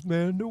first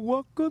man to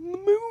walk on the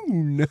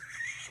moon.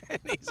 And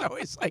he's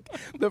always like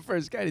the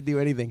first guy to do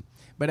anything.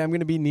 But I'm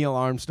going to be Neil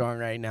Armstrong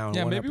right now. And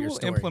Yeah, one maybe up your we'll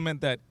story.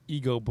 implement that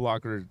ego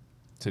blocker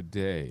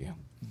today.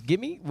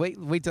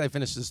 Wait till I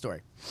finish the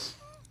story.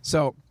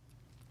 So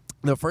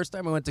The first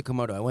time I went to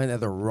Komodo, I went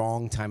at the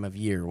wrong time of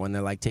year when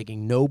they're like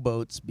taking no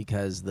boats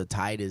because the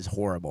tide is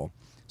horrible.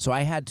 So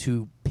I had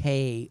to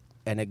pay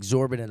an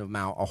exorbitant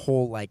amount, a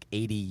whole like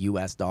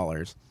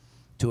 $80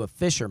 to a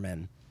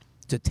fisherman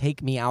to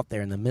take me out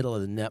there in the middle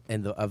of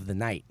the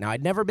night. Now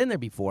I'd never been there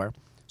before,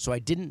 so I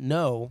didn't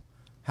know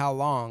how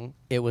long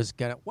it was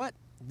gonna.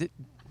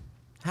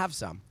 Have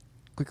some.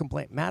 Quick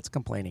complaint. Matt's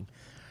complaining.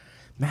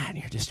 Matt,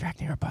 you're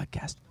distracting our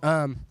podcast.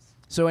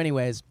 So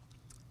anyways,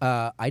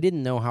 I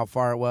didn't know how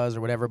far it was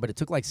or whatever, but it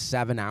took like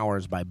 7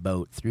 hours by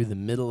boat through the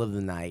middle of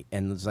the night,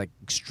 and it was like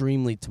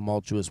extremely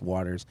tumultuous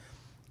waters.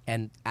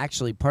 And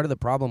actually, part of the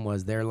problem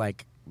was their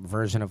like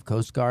version of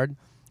Coast Guard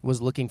was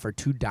looking for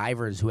 2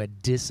 divers who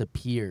had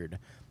disappeared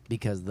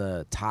because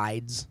the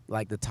tides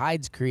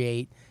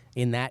create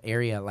in that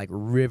area like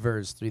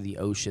rivers through the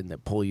ocean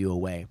that pull you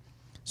away.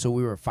 So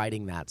we were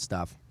fighting that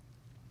stuff.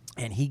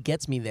 And he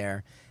gets me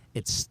there.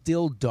 It's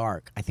still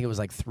dark. I think it was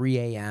like 3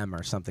 a.m.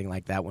 or something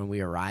like that when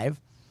we arrive.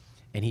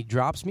 And he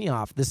drops me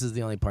off. This is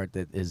the only part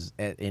that is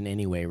in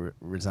any way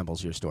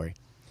resembles your story.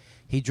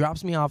 He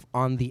drops me off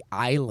on the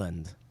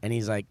island. And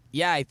he's like,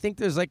 yeah, I think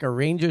there's like a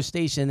ranger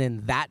station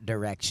in that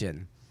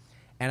direction.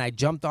 And I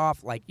jumped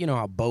off, like, you know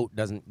how a boat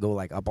doesn't go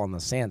like up on the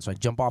sand. So I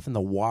jump off in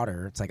the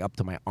water. It's like up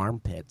to my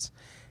armpits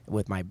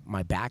with my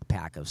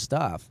backpack of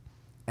stuff.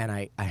 And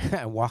I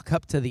walk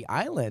up to the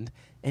island,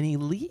 and he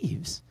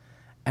leaves.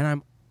 And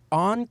I'm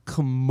on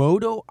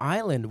Komodo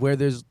Island, where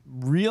there's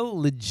real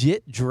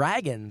legit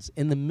dragons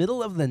in the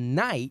middle of the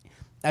night.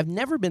 I've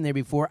never been there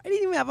before. I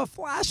didn't even have a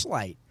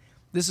flashlight.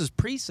 This is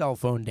pre-cell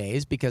phone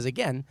days because,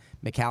 again,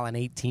 Macallan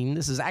 18,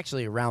 this is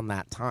actually around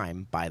that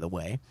time, by the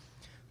way,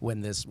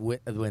 when this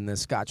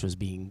scotch was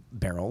being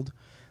barreled.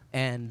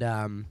 And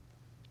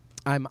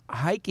I'm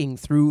hiking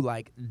through,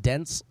 like,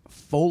 dense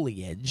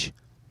foliage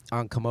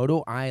on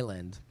Komodo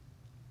Island,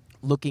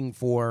 looking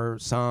for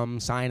some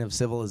sign of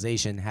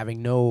civilization,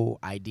 having no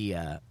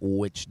idea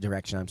which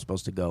direction I'm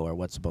supposed to go or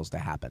what's supposed to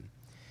happen.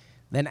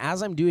 Then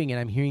as I'm doing it,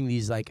 I'm hearing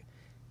these, like,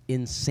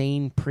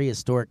 insane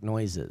prehistoric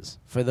noises.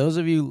 For those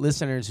of you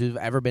listeners who've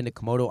ever been to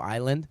Komodo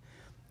Island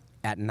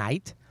at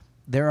night,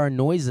 there are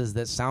noises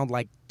that sound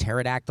like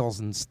pterodactyls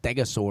and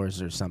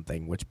stegosaurs or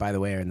something, which, by the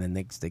way, are in the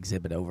next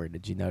exhibit over.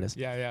 Did you notice?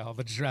 Yeah, all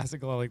the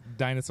Jurassic, like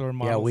dinosaur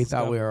models. Yeah, we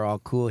thought stuff. we were all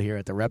cool here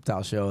at the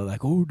reptile show.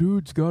 Like, oh,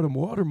 dude, it's got a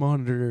water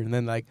monitor. And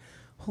then, like,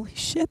 holy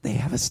shit, they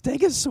have a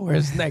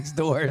stegosaurus next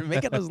door,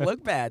 making us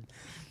look bad.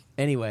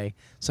 Anyway,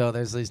 so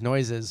there's these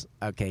noises.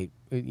 Okay,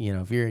 you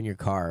know, if you're in your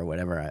car or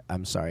whatever,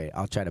 I'm sorry.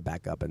 I'll try to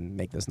back up and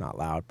make this not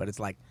loud. But it's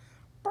like,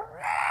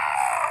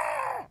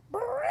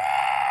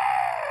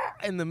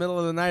 in the middle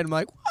of the night, I'm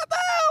like, what the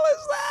hell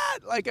is that?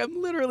 Like,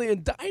 I'm literally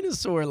in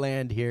dinosaur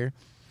land here.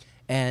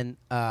 And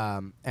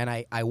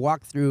I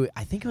walked through,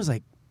 I think it was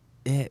like,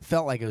 it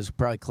felt like it was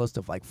probably close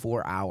to like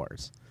 4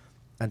 hours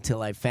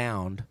until I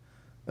found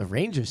a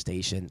ranger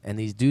station. And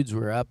these dudes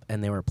were up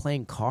and they were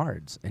playing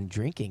cards and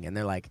drinking. And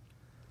they're like,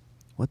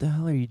 what the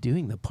hell are you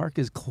doing? The park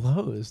is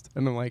closed.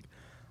 And I'm like,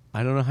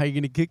 I don't know how you're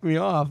going to kick me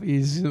off.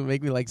 He's going to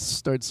make me like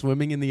start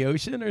swimming in the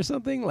ocean or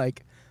something.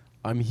 Like,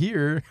 I'm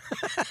here.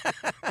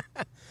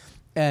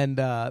 And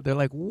they're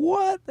like,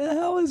 what the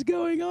hell is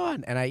going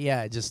on?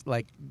 And just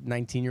like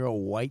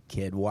 19-year-old white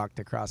kid walked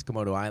across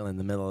Komodo Island in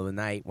the middle of the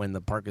night when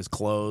the park is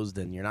closed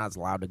and you're not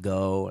allowed to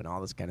go and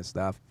all this kind of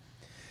stuff.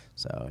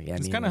 So, yeah.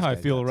 It's kind of how I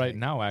feel right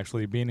now,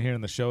 actually. Being here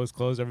and the show is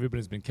closed.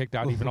 Everybody's been kicked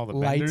out, even all the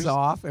lights vendors.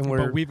 off.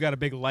 But we've got a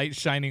big light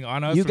shining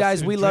on us. You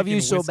guys, we love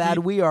you so whiskey. bad.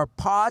 We are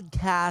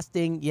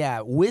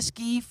podcasting,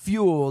 whiskey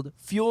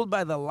fueled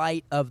by the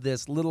light of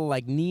this little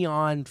like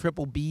neon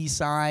triple B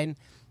sign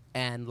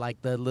and like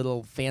the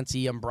little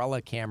fancy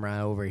umbrella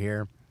camera over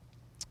here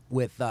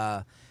with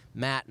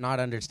Matt not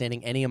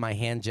understanding any of my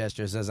hand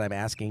gestures as I'm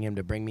asking him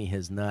to bring me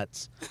his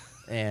nuts.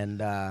 And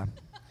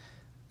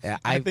yeah,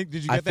 I think,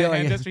 did you get that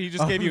hand gesture? He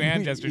just gave you a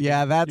hand gesture.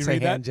 Yeah, that's a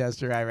hand that?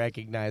 gesture I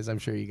recognize. I'm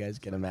sure you guys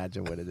can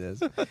imagine what it is.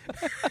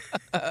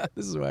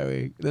 This is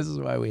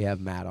why we have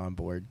Matt on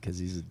board, because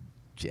he's a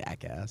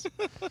jackass.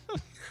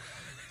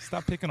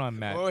 Stop picking on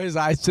Matt. Oh, his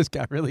eyes just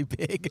got really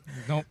big.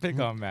 Don't pick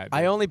on Matt.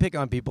 I only pick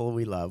on people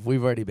we love.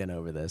 We've already been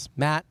over this.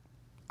 Matt,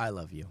 I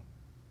love you.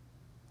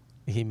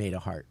 He made a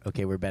heart.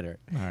 Okay, we're better.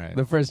 All right.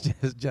 The first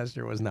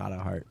gesture was not a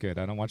heart. Good.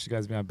 I don't want you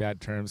guys to be on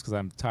bad terms because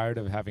I'm tired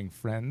of having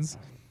friends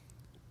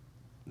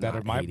that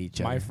Not are hate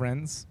each my other.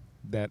 friends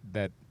that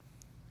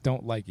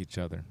don't like each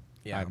other.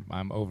 Yeah.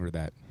 I'm over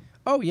that.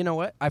 Oh, you know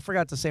what? I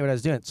forgot to say what I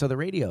was doing. So the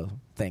radio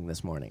thing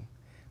this morning,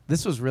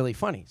 this was really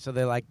funny. So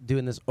they're like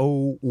doing this,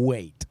 oh,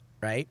 wait,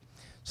 right?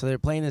 So they're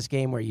playing this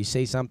game where you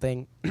say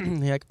something,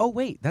 and you're like, oh,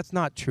 wait, that's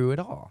not true at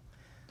all,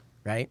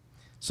 right?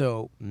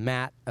 So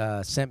Matt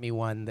sent me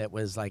one that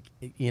was like,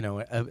 you know,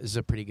 is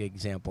a pretty good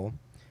example.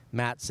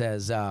 Matt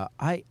says, I'm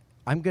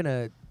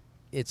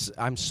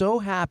so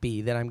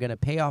happy that I'm going to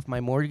pay off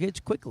my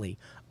mortgage quickly.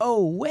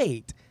 Oh,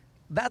 wait,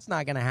 that's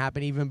not going to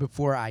happen even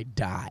before I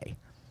die.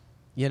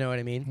 You know what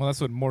I mean? Well,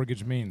 that's what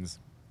mortgage means.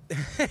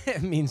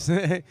 It means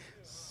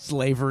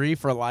slavery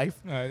for life.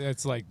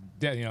 It's like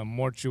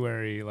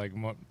mortuary, like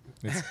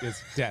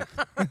It's death.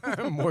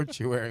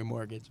 Mortuary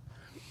mortgage.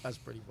 That's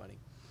pretty funny.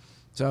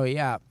 So,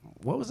 yeah,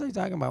 what was I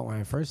talking about when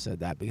I first said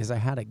that? Because I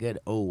had a good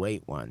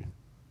one.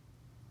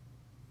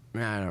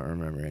 I don't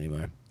remember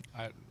anymore.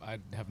 I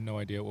have no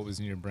idea what was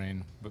in your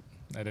brain, but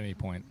at any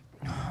point.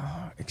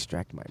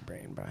 Extract my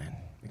brain, Brian.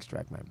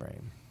 Extract my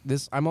brain.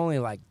 I'm only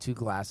like 2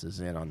 glasses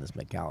in on this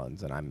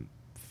Macallan's, and I'm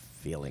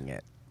feeling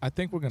it. I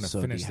think we're going to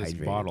So finish this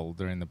dehydrated. bottle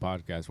during the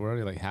podcast. We're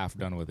already like half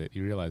done with it.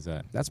 You realize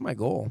that? That's my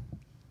goal.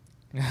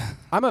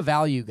 I'm a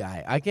value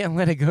guy. I can't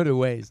let it go to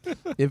waste.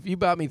 If you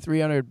bought me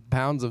 300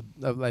 pounds of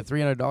like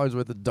 $300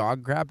 worth of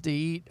dog crap to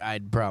eat,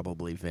 I'd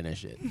probably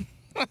finish it.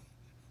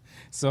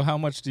 So how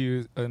much do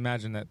you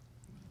imagine that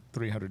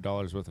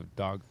 $300 worth of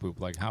dog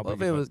poop? Like how Well,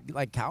 big? if it of a- was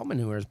like cow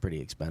manure is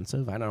pretty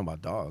expensive. I don't know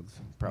about dogs.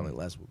 Probably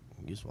less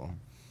useful.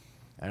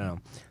 I don't know.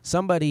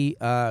 Somebody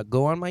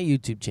go on my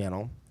YouTube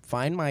channel,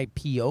 find my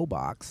P.O.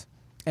 box,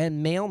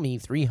 and mail me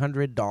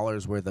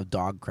 $300 worth of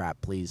dog crap,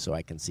 please, so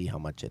I can see how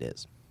much it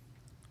is.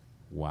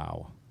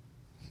 Wow.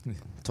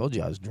 Told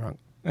you I was drunk.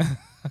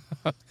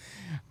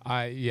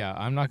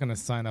 I'm not going to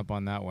sign up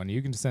on that one.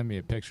 You can send me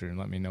a picture and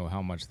let me know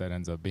how much that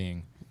ends up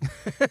being.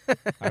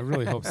 I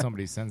really hope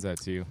somebody sends that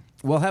to you.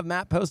 We'll have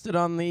Matt posted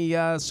on the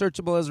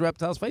Searchable as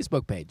Reptiles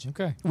Facebook page,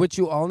 Okay. which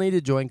you all need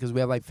to join because we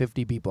have like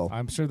 50 people.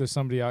 I'm sure there's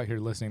somebody out here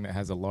listening that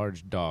has a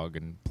large dog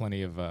and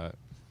plenty of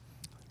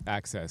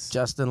access.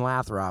 Justin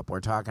Lathrop,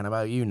 we're talking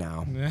about you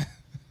now.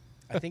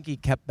 I think he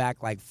kept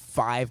back like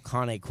 5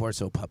 Cane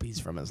Corso puppies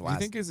from his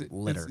last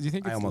litter. Do you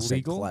think I it's almost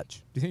legal? said clutch.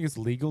 Do you think it's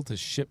legal to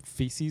ship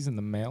feces in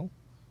the mail?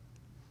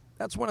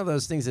 That's one of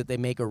those things that they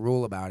make a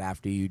rule about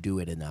after you do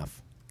it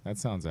enough. That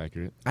sounds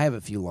accurate. I have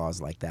a few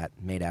laws like that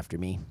made after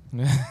me.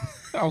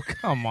 Oh,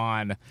 come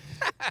on.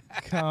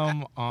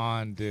 Come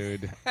on,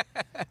 dude.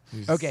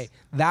 Okay,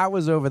 that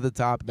was over the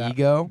top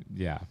ego.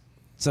 Yeah.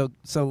 So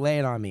lay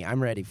it on me.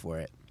 I'm ready for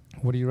it.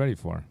 What are you ready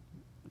for?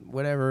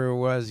 Whatever it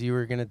was you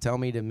were going to tell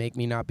me to make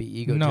me not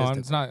be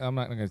egotistical. No, I'm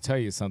not going to tell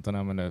you something.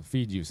 I'm going to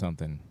feed you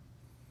something.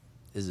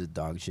 Is it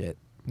dog shit?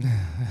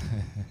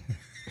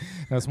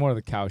 That's more of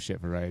the cow shit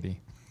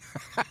variety.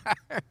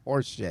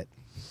 Horse shit.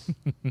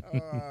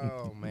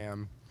 Oh,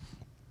 man.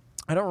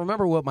 I don't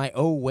remember what my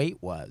wait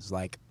was.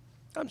 Like,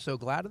 I'm so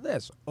glad of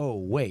this. Oh,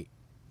 wait.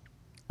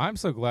 I'm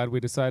so glad we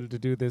decided to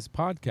do this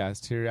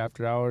podcast here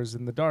after hours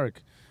in the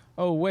dark.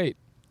 Oh, wait.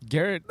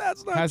 Garrett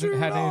That's not hasn't true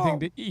had at all. anything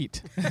to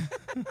eat.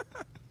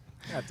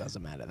 That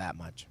doesn't matter that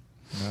much.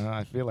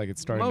 I feel like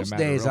it's starting Most to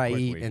matter days real I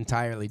quickly. eat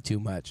entirely too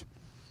much.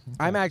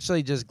 I'm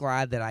actually just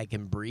glad that I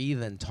can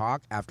breathe and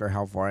talk after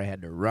how far I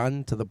had to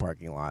run to the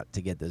parking lot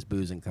to get this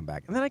booze and come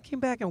back. And then I came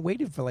back and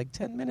waited for like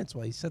 10 minutes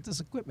while he set this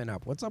equipment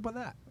up. What's up with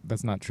that?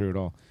 That's not true at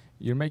all.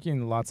 You're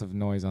making lots of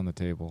noise on the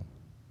table.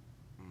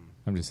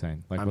 I'm just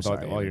saying, like I'm with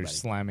sorry, all your everybody.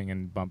 slamming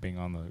and bumping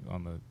on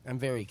the. I'm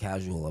very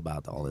casual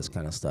about all this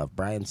kind of stuff.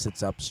 Brian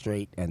sits up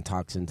straight and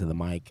talks into the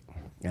mic,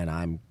 and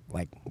I'm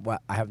like,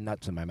 what? I have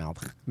nuts in my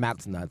mouth.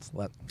 Matt's nuts.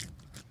 Oh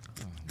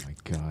my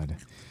god.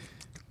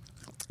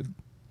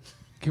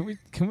 Can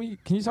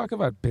you talk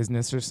about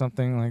business or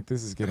something? Like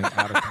this is getting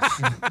out of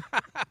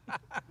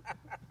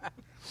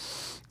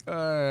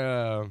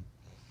control.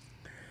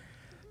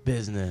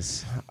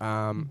 Business.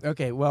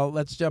 Okay, well,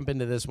 let's jump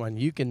into this one.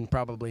 You can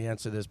probably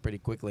answer this pretty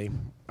quickly.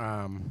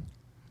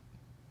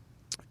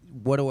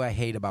 What do I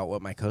hate about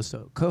what my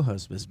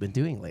co-host has been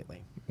doing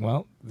lately?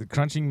 Well, the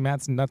crunching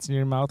Matt's nuts in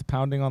your mouth,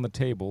 pounding on the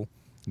table,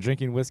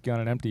 drinking whiskey on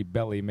an empty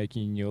belly,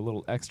 making you a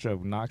little extra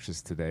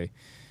obnoxious today.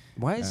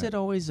 Why is it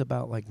always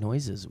about like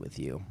noises with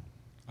you?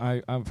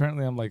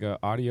 Apparently I'm like a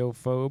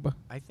audiophobe.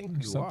 I think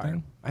Or you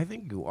something? are. I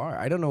think you are.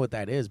 I don't know what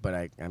that is, but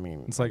I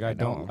mean, It's like I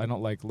know.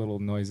 don't like little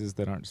noises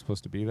that aren't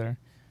supposed to be there.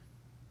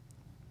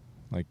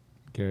 Like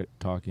Garrett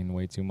talking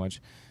way too much.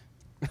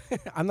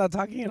 I'm not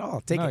talking at all.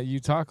 Take no, it. you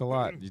talk a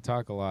lot. You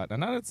talk a lot,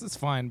 and it's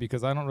fine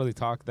because I don't really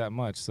talk that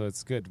much, so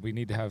it's good. We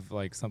need to have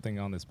like something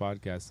on this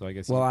podcast. So I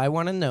guess. Well, I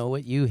want to know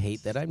what you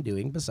hate that I'm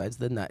doing besides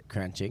the nut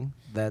crunching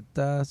that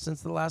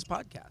since the last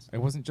podcast. it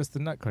wasn't just the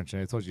nut crunching.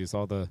 I told you it's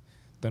all the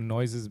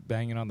noises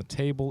banging on the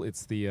table.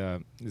 It's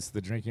the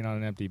drinking on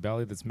an empty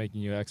belly that's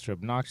making you extra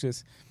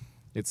obnoxious.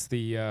 It's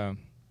the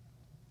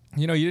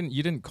you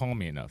didn't call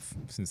me enough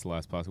since the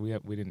last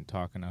podcast. We didn't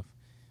talk enough.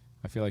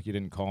 I feel like you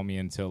didn't call me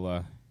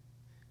until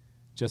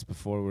just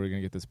before we were gonna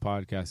get this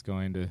podcast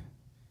going to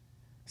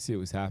see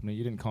what was happening.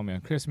 You didn't call me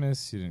on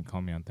Christmas. You didn't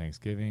call me on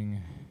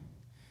Thanksgiving.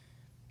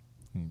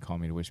 You didn't call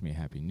me to wish me a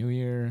Happy New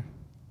Year.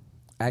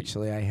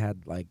 Actually, I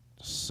had like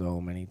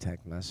so many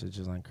text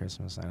messages on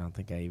Christmas. I don't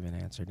think I even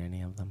answered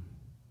any of them.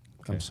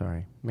 Okay. I'm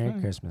sorry. Merry All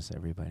right. Christmas,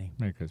 everybody.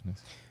 Merry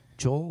Christmas.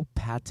 Joel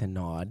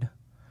Patinod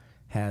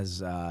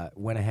has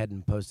went ahead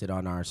and posted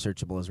on our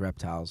Searchable as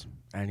Reptiles,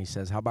 and he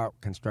says, how about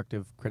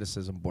constructive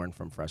criticism born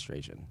from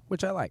frustration?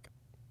 Which I like.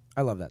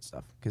 I love that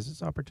stuff because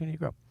it's an opportunity to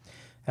grow.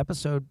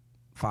 Episode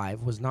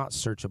 5 was not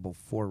searchable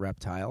for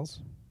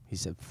reptiles. He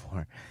said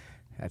 4.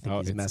 I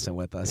think he's messing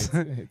with us.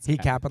 He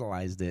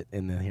capitalized it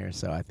in here,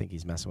 so I think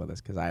he's messing with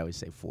us because I always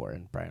say 4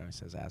 and Brian always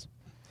says as.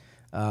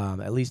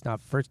 At least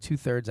not first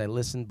 2/3. I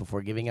listened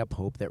before giving up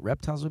hope that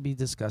reptiles would be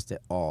discussed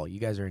at all. You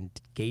guys are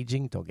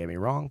engaging, don't get me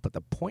wrong, but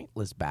the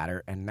pointless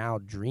batter and now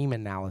dream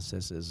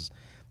analysis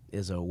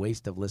is a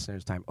waste of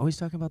listeners' time. Always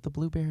talking about the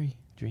blueberry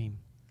dream.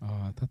 Oh,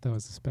 I thought that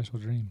was a special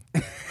dream.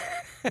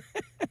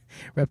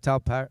 Reptile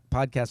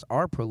podcasts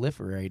are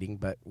proliferating,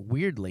 but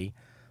weirdly,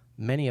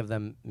 many of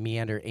them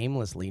meander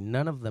aimlessly,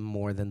 none of them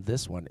more than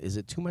this one. Is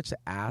it too much to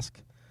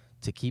ask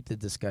to keep the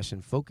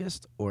discussion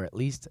focused or at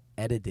least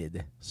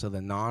edited so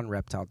the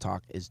non-reptile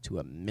talk is to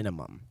a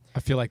minimum?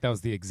 I feel like that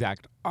was the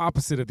exact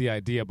opposite of the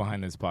idea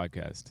behind this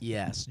podcast.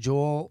 Yes.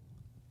 Joel,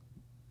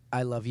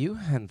 I love you,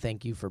 and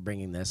thank you for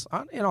bringing this.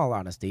 In all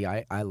honesty,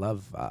 I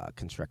love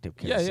constructive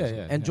criticism.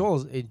 Yeah. And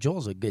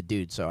Joel's a good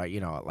dude, so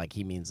like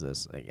he means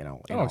this.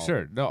 Oh,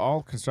 sure. No,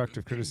 all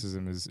constructive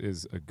criticism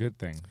is a good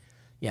thing.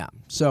 Yeah.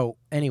 So,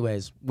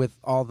 anyways, with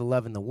all the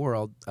love in the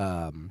world,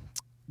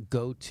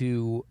 go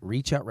to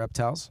Reach Out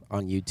Reptiles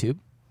on YouTube.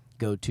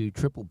 Go to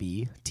Triple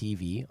B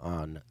TV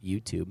on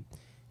YouTube,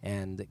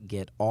 and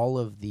get all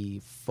of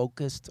the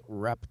focused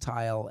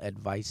reptile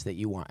advice that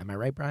you want. Am I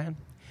right, Brian?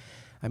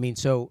 I mean,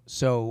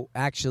 so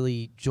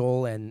actually,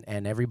 Joel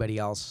and everybody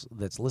else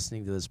that's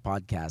listening to this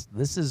podcast,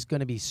 this is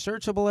going to be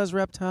searchable as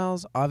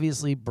reptiles.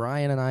 Obviously,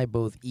 Brian and I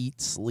both eat,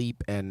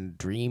 sleep, and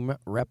dream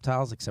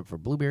reptiles, except for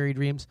blueberry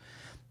dreams.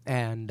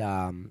 And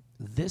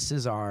this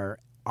is our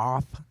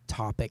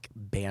off-topic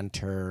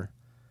banter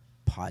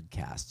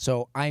podcast.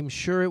 So I'm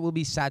sure it will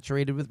be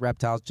saturated with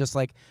reptiles, just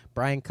like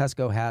Brian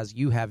Cusco has.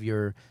 You have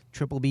your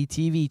Triple B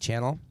TV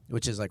channel,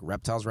 which is like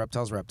reptiles.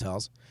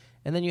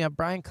 And then you have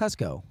Brian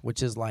Cusco,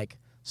 which is like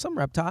some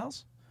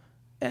reptiles,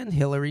 and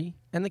Hillary,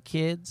 and the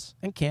kids,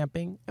 and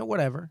camping, and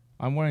whatever.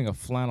 I'm wearing a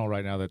flannel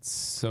right now that's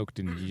soaked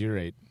in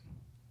urate.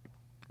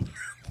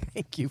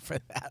 Thank you for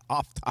that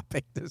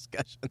off-topic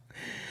discussion.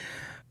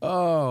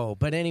 Oh,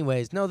 but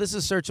anyways, no, this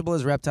is searchable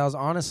as reptiles.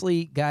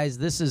 Honestly, guys,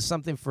 this is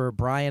something for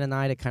Brian and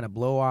I to kind of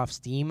blow off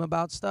steam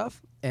about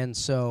stuff. And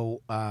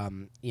so,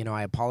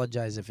 I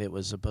apologize if it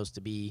was supposed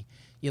to be,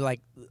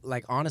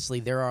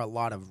 honestly, there are a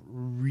lot of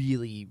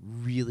really,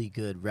 really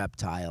good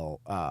reptile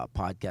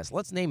podcasts.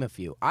 Let's name a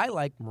few. I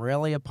like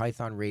Morelia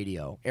Python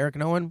Radio. Eric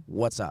and Owen,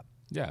 what's up?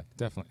 Yeah,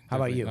 definitely. How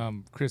about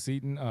you? Chris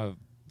Eaton,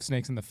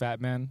 Snakes and the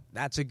Fat Man.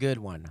 That's a good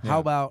one. Yeah. How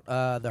about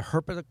the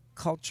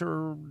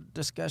herpetoculture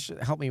discussion?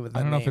 Help me with that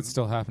I don't know name. if it's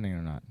still happening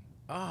or not.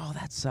 Oh,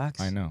 that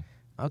sucks. I know.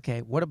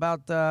 Okay, what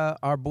about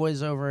our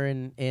boys over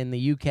in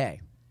the UK?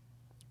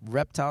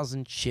 Reptiles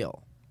and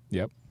Chill.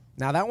 Yep.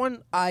 Now, that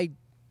one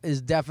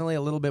is definitely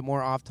a little bit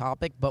more off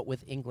topic, but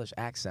with English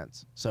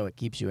accents, so it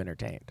keeps you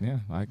entertained. Yeah,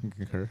 I can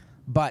concur.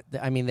 But,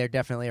 they're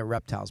definitely a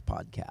reptiles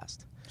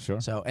podcast. Sure.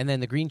 So, and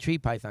then the Green Tree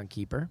Python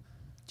Keeper,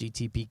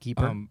 GTP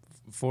Keeper.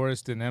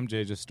 Forrest and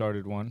MJ just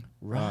started one.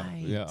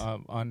 Right.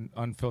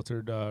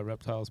 Unfiltered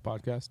Reptiles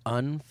podcast.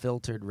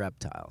 Unfiltered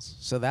Reptiles.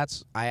 So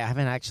I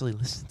haven't actually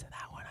listened to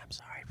that one. I'm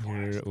sorry,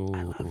 Forrest. I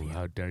love you.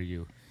 How dare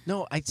you?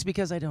 No, it's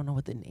because I don't know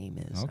what the name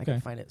is. Okay. I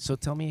can find it. So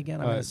tell me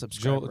again. I'm going to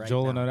subscribe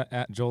Joel now.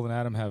 Joel and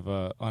Adam have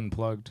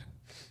Unplugged,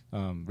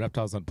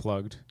 Reptiles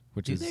Unplugged,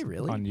 which Do is they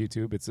really? on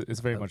YouTube. It's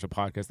very much a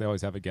podcast. They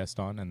always have a guest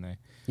on, and they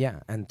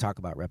And talk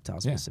about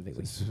reptiles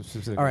specifically.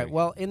 specifically. All right.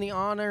 Well, in the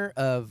honor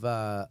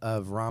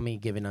of Rami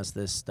giving us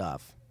this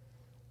stuff,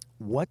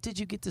 what did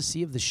you get to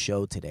see of the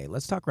show today?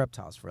 Let's talk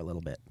reptiles for a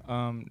little bit.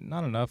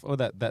 Not enough. Oh,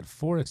 that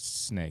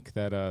forest snake,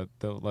 that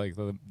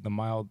the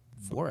mild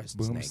Forest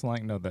boom snake.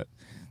 slang. No, the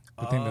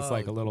thing that's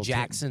like a little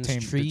Jackson's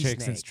tamed, tree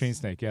Jackson's snake. tree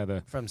snake.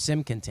 Yeah, From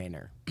Sim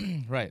Container.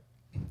 right.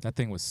 That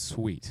thing was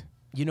sweet.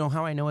 You know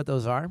how I know what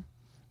those are?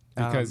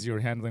 Because you were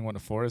handling one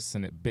of Forrest's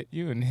and it bit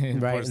you, and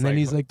Right, Forrest and then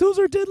he's like, "Those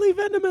are deadly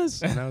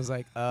venomous," and I was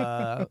like,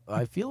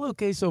 "I feel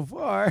okay so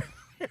far."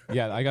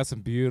 Yeah, I got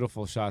some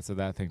beautiful shots of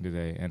that thing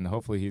today, and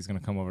hopefully he's going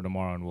to come over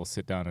tomorrow, and we'll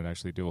sit down and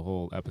actually do a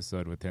whole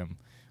episode with him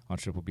on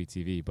Triple B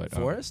TV. But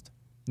Forrest?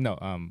 No,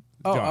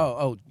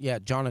 Oh, yeah,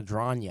 John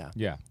Adranya.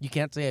 yeah, You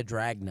can't say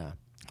Adragna.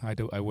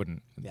 I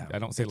wouldn't. Yeah. I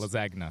don't say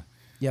lasagna.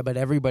 Yeah, but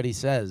everybody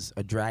says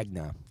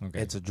Adragna.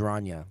 Okay. It's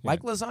Adranya.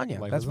 Like lasagna.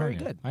 Like That's very lasagna.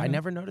 good. I I know.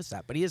 never noticed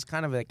that. But he is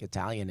kind of like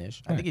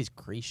Italian-ish. I Yeah. think he's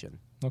Cretan.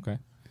 Okay.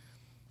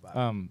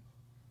 Wow.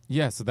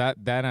 Yeah, so that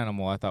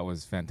animal I thought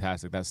was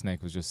fantastic. That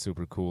snake was just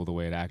super cool the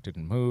way it acted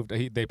and moved.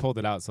 They pulled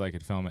it out so I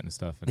could film it and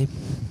stuff. They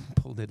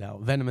pulled it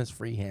out. Venomous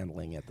free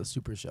handling at the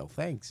Super Show.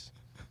 Thanks.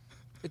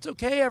 It's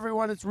okay,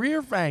 everyone. It's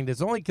rear fanged.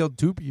 It's only killed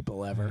 2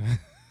 people ever.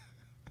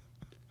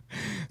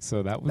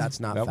 So That's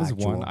not that was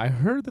factual. one. I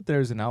heard that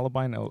there's an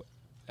albino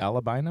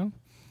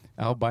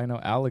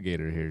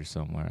alligator here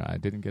somewhere. I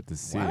didn't get to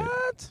see it.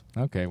 What?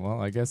 Okay,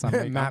 well, I guess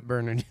I'm Matt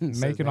Bernard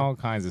making all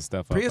kinds of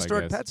stuff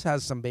Prehistoric up, I guess. Pets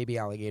has some baby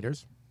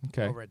alligators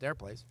Okay. over at their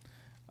place.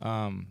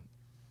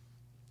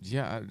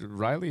 Yeah,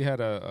 Riley had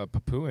a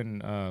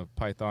Papuan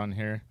python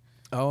here.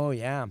 Oh,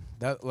 yeah.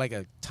 That, like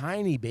a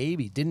tiny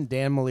baby. Didn't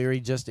Dan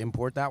Maliri just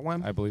import that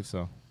one? I believe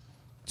so.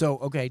 So,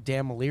 okay,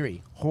 Dan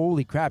Maliri.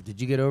 Holy crap. Did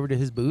you get over to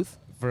his booth?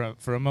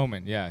 For a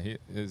moment, yeah.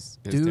 His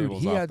Dude,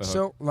 table's he off had the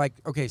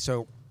hook.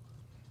 so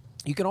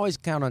you can always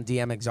count on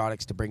DM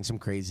Exotics to bring some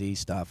crazy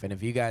stuff. And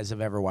if you guys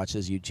have ever watched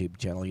his YouTube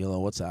channel, you'll know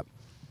what's up.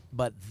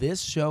 But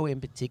this show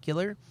in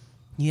particular,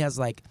 he has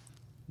like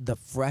the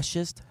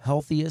freshest,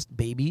 healthiest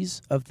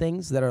babies of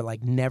things that are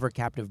like never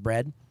captive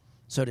bred.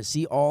 So to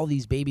see all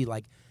these baby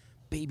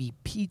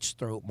peach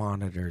throat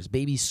monitors,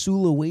 baby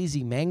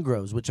Sulawesi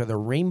mangroves, which are the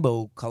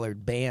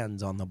rainbow-colored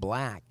bands on the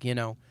black, you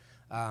know.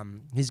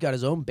 He's got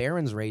his own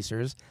Barron's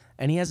racers,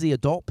 and he has the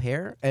adult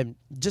pair. And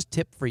just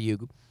tip for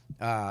you,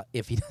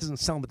 if he doesn't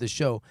sell them at the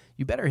show,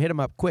 you better hit him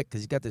up quick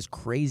because he's got this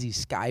crazy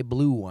sky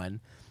blue one,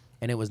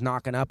 and it was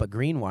knocking up a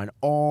green one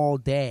all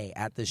day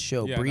at the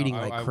show, breeding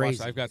like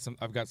crazy. I've got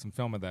some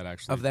film of that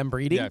actually. Of them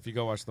breeding? Yeah, if you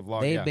go watch the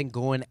vlog. They've been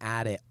going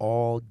at it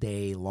all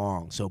day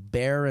long. So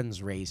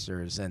Barron's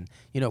racers, and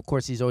of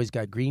course he's always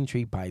got green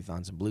tree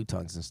pythons and blue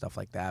tongues and stuff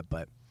like that.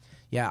 But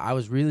yeah, I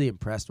was really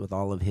impressed with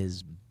all of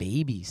his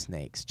baby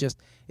snakes. Just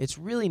it's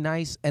really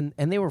nice, and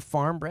they were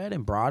farm bred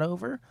and brought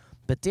over.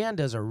 But Dan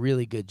does a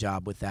really good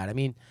job with that. I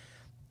mean,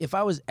 if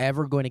I was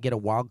ever going to get a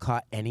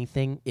wild-caught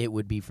anything, it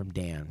would be from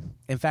Dan.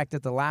 In fact,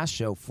 at the last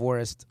show,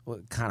 Forrest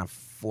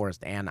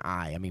and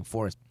I mean,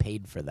 Forrest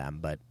paid for them,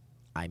 but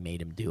I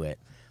made him do it.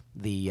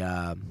 The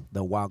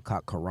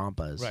wild-caught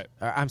Karampas. Right.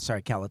 I'm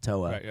sorry,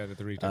 Kalatoa. Right, yeah, the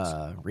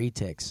retics.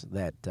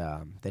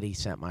 Retics that he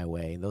sent my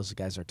way. Those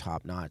guys are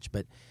top-notch.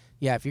 But,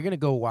 yeah, if you're going to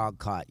go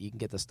wild-caught, you can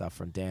get the stuff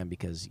from Dan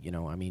because,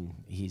 I mean,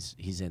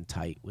 he's in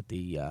tight with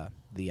the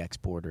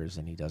exporters,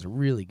 and he does a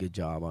really good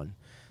job on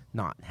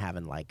not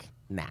having, like,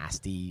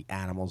 nasty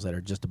animals that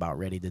are just about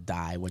ready to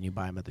die when you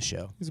buy them at the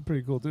show. He's a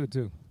pretty cool dude,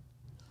 too.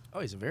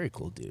 Oh, he's a very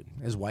cool dude.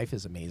 His wife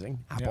is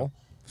amazing. Apple.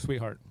 Yeah.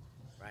 Sweetheart.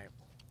 Right.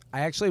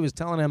 I actually was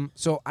telling him,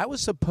 so I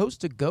was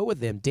supposed to go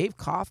with him. Dave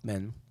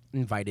Kaufman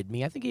invited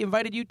me. I think he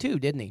invited you, too,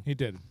 didn't he? He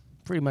did.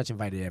 Pretty much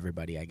invited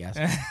everybody, I guess.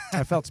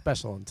 I felt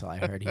special until I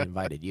heard he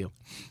invited you.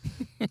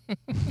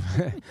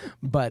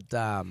 But,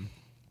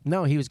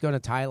 no, he was going to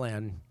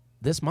Thailand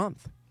this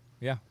month.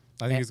 Yeah.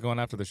 I think he's going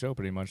after the show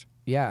pretty much.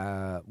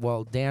 Yeah.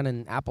 Well, Dan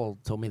and Apple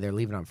told me they're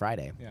leaving on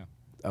Friday. Yeah.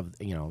 Of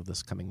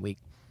this coming week.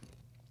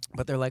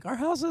 But they're like, our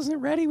house isn't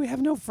ready. We have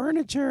no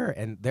furniture.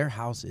 And their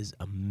house is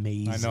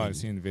amazing. I know. I've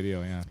seen the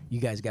video, yeah. You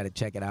guys got to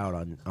check it out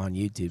on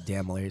YouTube.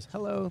 Dan Malarius.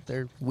 Hello.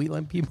 They're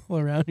wheeling people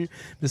around here.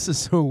 This is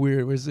so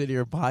weird. We're sitting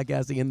here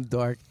podcasting in the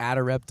dark at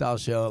a reptile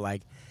show.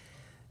 Like,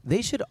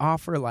 they should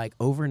offer, like,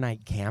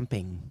 overnight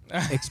camping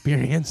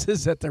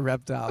experiences at the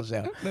reptile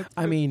show.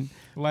 I mean,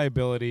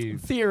 liability.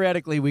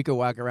 Theoretically, we could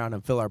walk around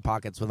and fill our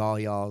pockets with all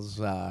y'all's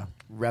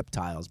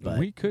reptiles, but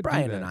we could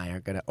Brian and I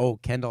aren't going to. Oh,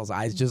 Kendall's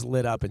eyes just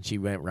lit up and she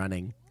went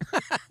running.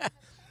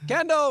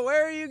 Kendall,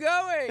 where are you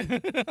going?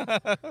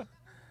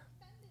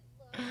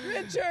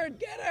 Richard,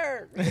 get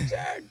her!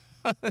 Richard!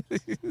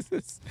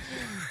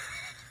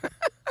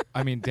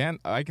 I mean, Dan.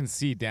 I can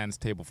see Dan's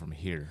table from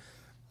here.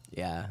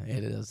 Yeah,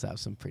 it does have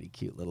some pretty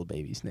cute little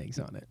baby snakes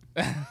on it.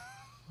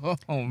 Oh,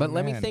 but man.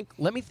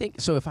 let me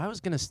think. So if I was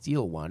going to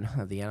steal one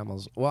of the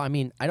animals, well, I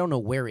mean, I don't know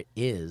where it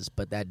is,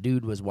 but that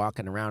dude was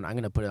walking around. I'm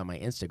going to put it on my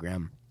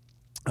Instagram.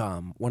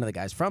 One of the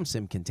guys from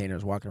Sim Container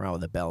was walking around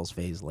with a Bell's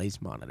Phase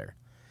lace monitor.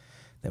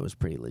 That was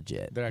pretty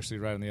legit. They're actually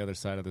right on the other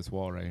side of this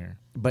wall right here.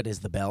 But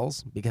is the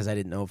Bell's? Because I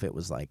didn't know if it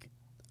was like,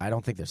 I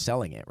don't think they're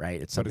selling it, right?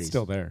 But it's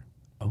still there.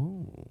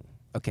 Oh,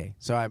 okay.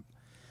 So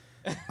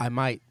I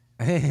might.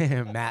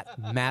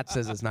 Matt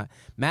says it's not.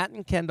 Matt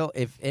and Kendall,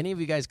 if any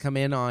of you guys come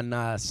in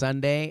on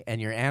Sunday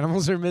and your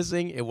animals are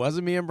missing, it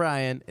wasn't me and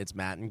Brian. It's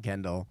Matt and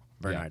Kendall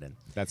Bernardin.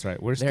 Yeah, that's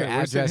right. We're Their sitting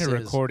here address is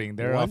recording.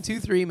 They're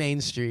 123 Main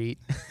Street,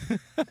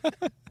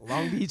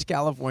 Long Beach,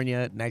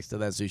 California, next to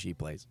that sushi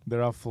place.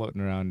 They're all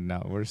floating around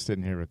now. We're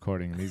sitting here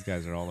recording, and these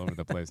guys are all over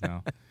the place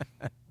now.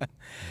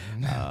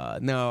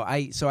 No,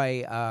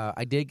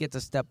 I did get to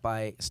stop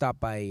by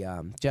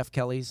Jeff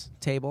Kelly's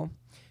table.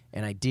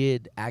 And I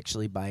did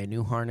actually buy a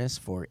new harness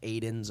for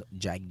Aiden's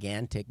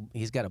gigantic.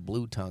 He's got a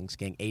blue tongue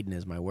skink. Aiden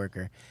is my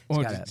worker.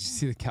 Did you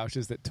see the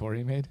couches that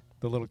Tori made?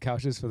 The little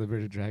couches for the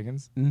bearded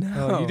dragons?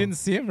 No. Oh, you didn't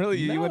see them,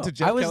 really? No. You went to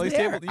Jeff Kelly's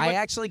there. table? I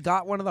actually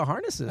got one of the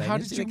harnesses. How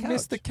did you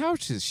miss the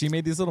couches? She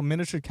made these little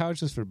miniature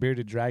couches for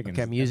bearded dragons.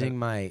 Okay, I'm using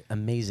my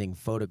amazing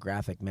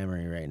photographic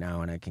memory right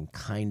now, and I can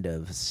kind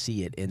of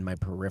see it in my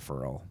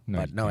peripheral. No,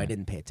 but you no, I can't.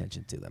 didn't pay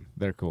attention to them.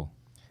 They're cool.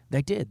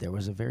 They did. There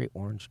was a very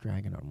orange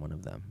dragon on one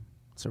of them.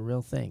 It's a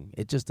real thing.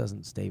 It just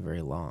doesn't stay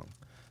very long.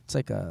 It's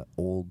like a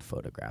old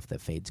photograph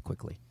that fades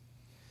quickly.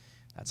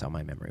 That's how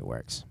my memory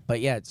works. But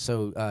yeah,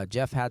 so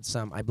Jeff had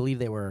some, I believe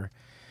they were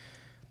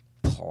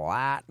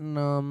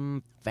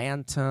platinum,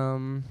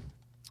 phantom,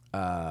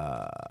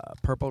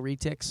 purple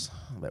retics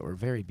that were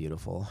very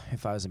beautiful.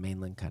 If I was a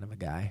mainland kind of a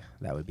guy,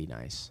 that would be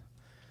nice.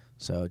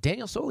 So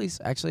Daniel Solis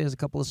actually has a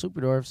couple of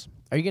super dwarfs.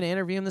 Are you going to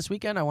interview him this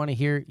weekend? I want to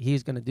hear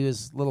he's going to do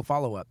his little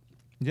follow-up.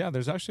 Yeah,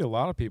 there's actually a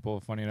lot of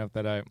people, funny enough,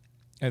 that I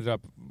ended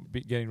up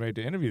getting ready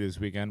to interview this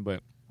weekend,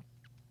 but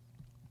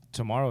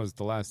tomorrow is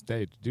the last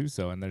day to do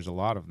so, and there's a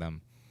lot of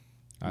them.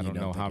 I don't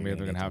know how many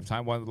they're going to have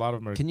time. Well, a lot of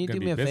them are. Can you do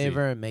me a busy.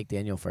 favor and make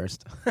Daniel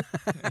first?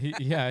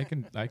 Yeah,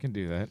 I can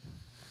do that.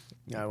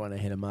 I want to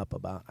hit him up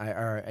about.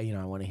 I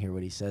want to hear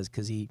what he says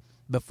because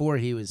before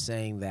he was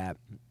saying that,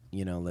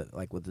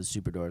 like with the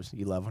super dwarves.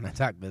 You love when I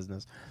talk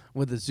business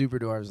with the super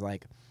dwarves.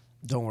 Like,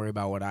 don't worry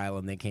about what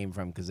island they came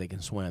from because they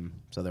can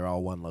swim, so they're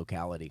all one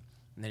locality.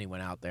 And then he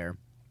went out there,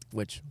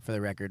 which for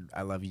the record,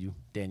 I love you,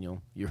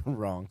 Daniel. You're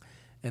wrong.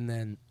 And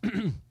then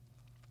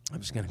I'm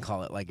just gonna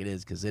call it like it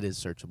is because it is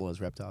searchable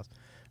as reptiles.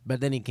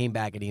 But then he came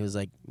back and he was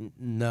like,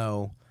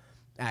 no.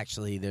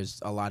 Actually, there's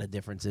a lot of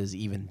differences,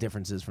 even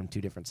differences from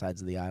two different sides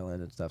of the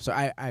island and stuff. So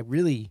I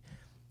really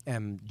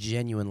am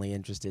genuinely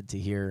interested to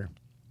hear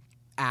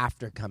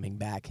after coming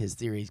back his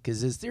theories,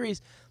 because his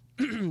theories.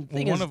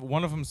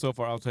 One of them so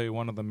far, I'll tell you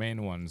one of the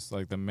main ones.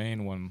 Like the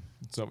main one,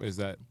 is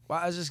that. Well,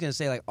 I was just gonna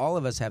say, like, all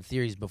of us have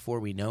theories before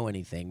we know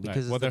anything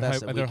because right. it's the best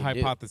that we they're can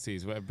do.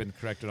 hypotheses. I've been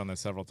corrected on this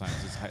several times.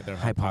 They're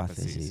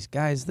hypotheses.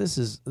 Guys. This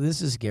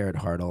is Garrett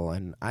Hartle,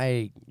 and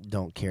I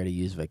don't care to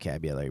use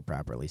vocabulary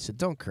properly, so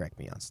don't correct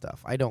me on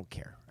stuff. I don't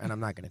care, and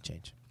I'm not gonna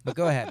change. But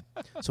go ahead.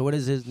 So what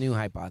is his new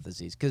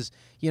hypotheses? Because,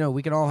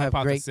 we can all have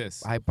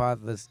Hypothesis. great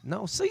hypotheses.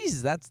 No,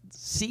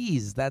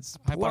 that's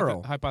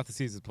plural.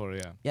 Hypotheses is plural,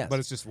 yeah. Yes. But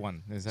it's just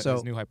one. His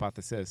new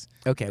hypothesis.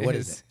 Okay, what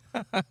is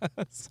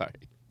it? Sorry.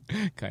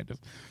 Kind of.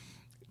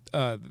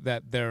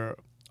 That there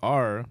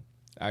are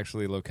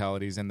actually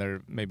localities, and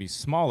they're maybe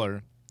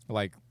smaller,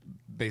 like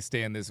they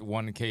stay in this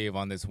one cave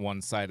on this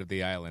one side of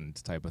the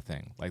island type of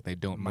thing. Like they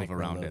don't move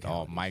around at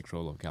all.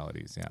 Micro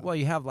localities, yeah. Well,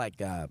 you have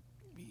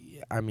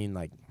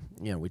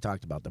we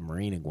talked about the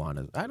marine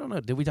iguanas. I don't know.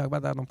 Did we talk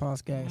about that on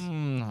podcast? I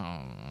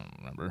don't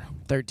remember.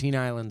 13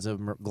 islands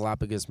of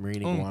Galapagos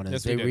marine iguanas.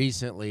 Yes, they we did.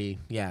 recently,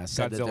 said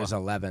Godzilla. that there's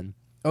 11.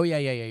 Oh, yeah,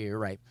 you're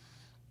right.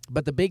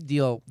 But the big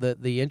deal,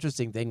 the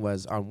interesting thing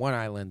was on one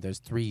island, there's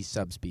 3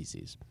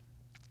 subspecies.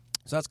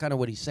 So that's kind of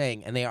what he's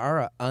saying. And they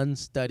are an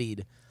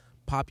unstudied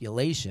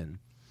population.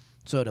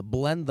 So to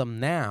blend them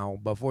now,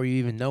 before you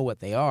even know what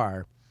they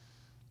are,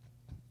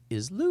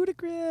 is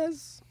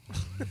ludicrous.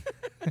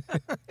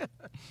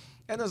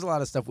 And there's a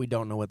lot of stuff we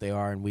don't know what they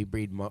are, and we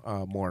breed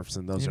morphs,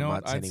 and those are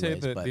mutts I'd anyways. say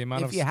that but the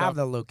amount if of you stuff, have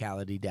the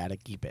locality data,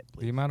 keep it,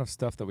 please. The amount of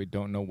stuff that we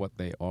don't know what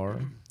they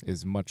are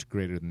is much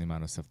greater than the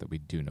amount of stuff that we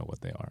do know what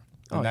they are.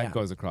 And that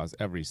goes across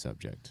every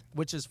subject.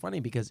 Which is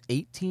funny because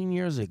 18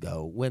 years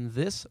ago, when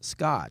this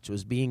scotch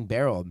was being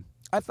barreled,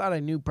 I thought I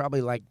knew probably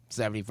like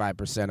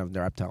 75% of the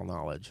reptile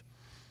knowledge.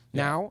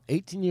 Yeah. Now,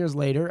 18 years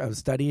later of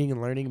studying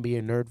and learning and being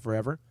a nerd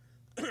forever,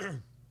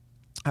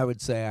 I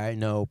would say I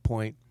know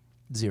 .000000000.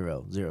 The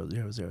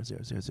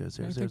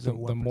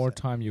more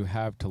time you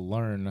have to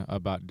learn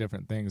about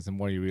different things, the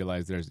more you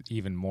realize there's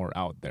even more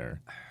out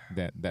there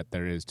that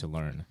there is to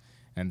learn.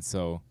 And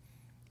so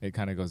it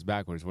kind of goes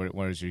backwards.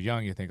 Whereas you're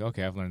young, you think,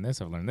 okay, I've learned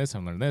this.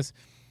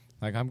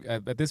 Like I'm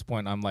at this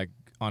point, I'm like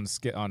on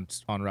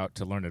route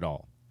to learn it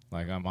all.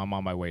 Like I'm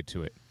on my way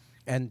to it.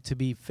 And to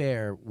be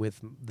fair,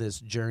 with this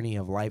journey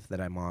of life that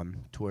I'm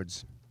on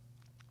towards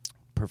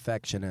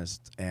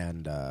perfectionist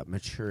and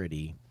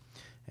maturity,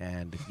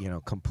 and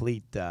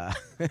complete. You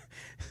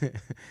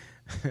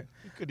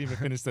couldn't even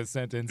finish that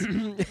sentence.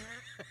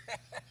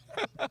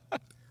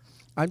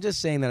 I'm just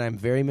saying that I'm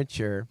very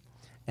mature,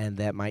 and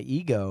that my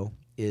ego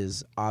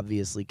is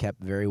obviously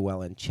kept very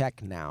well in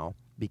check now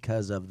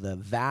because of the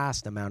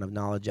vast amount of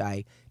knowledge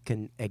I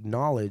can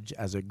acknowledge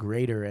as a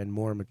greater and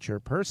more mature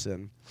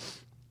person.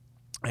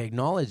 I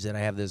acknowledge that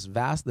I have there's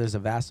a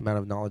vast amount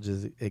of knowledge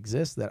that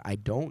exists that I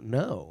don't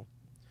know.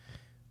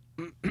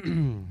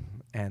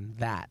 And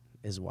that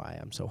is why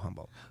I'm so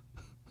humble.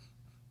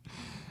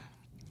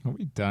 Are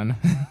we done?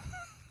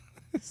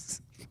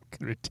 It's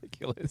fucking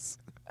ridiculous.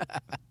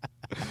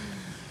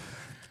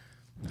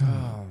 Do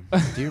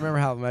you remember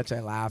how much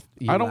I laughed?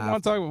 I don't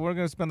want to talk about. We're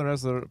going to spend the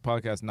rest of the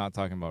podcast not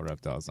talking about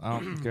reptiles. I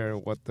don't care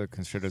what the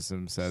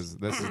conservatism says.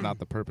 This is not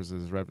the purpose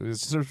of this.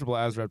 It's searchable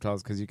as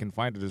reptiles because you can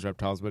find it as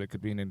reptiles, but it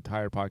could be an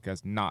entire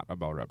podcast not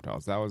about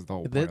reptiles. That was the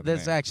whole point of the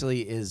This name.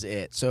 actually is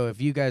it. So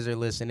if you guys are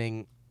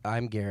listening,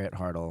 I'm Garrett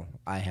Hartle.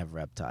 I have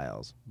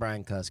reptiles.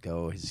 Brian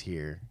Cusco is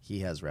here.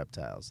 He has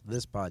reptiles.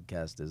 This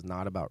podcast is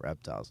not about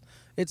reptiles.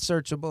 It's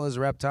searchable as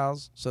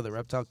reptiles, so the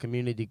reptile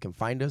community can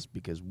find us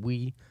because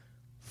we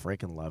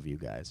freaking love you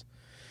guys.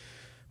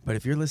 But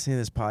if you're listening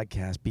to this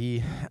podcast,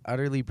 be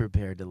utterly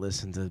prepared to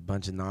listen to a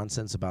bunch of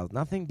nonsense about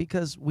nothing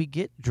because we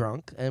get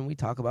drunk and we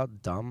talk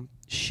about dumb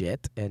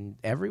shit, and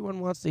everyone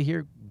wants to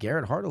hear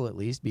Garrett Hartle at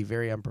least be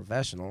very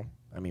unprofessional.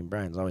 I mean,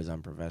 Brian's always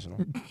unprofessional.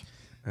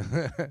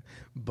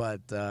 But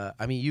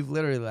you've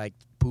literally like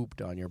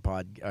pooped on your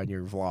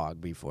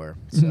vlog before,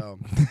 so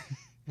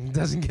it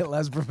doesn't get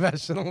less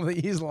professional.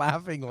 He's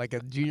laughing like a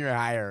junior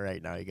higher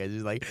right now. You guys,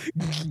 he's like,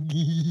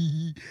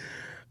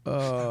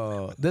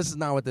 oh, this is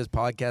not what this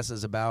podcast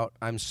is about.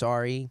 I'm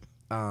sorry.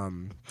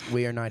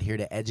 We are not here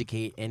to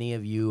educate any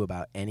of you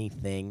about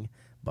anything,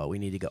 but we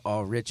need to go.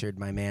 Oh, Richard,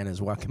 my man,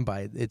 is walking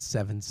by. It's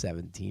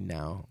 7:17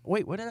 now.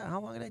 Wait, how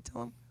long did I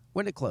tell him?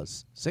 When did it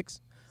close?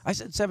 6? I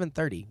said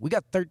 7:30. We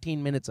got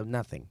 13 minutes of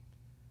nothing.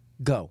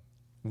 Go.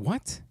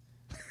 What?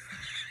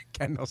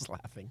 Kendall's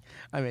laughing.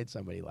 I made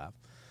somebody laugh.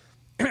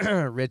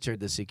 Richard,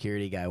 the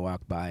security guy,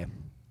 walked by.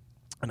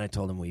 And I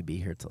told him we'd be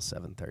here till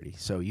 7:30.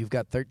 So you've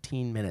got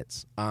 13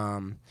 minutes.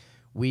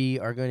 We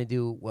are going to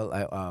do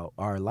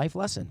our life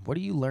lesson. What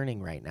are you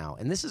learning right now?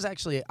 And this is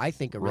actually, I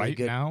think, a really Right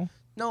good. now?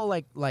 No,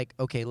 like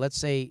okay, let's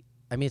say.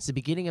 I mean, it's the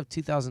beginning of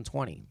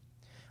 2020.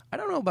 I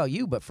don't know about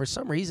you, but for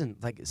some reason,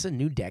 like it's a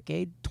new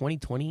decade,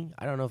 2020.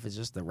 I don't know if it's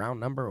just the round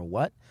number or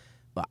what,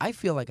 but I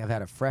feel like I've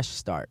had a fresh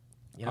start.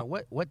 You know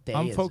what day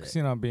I'm is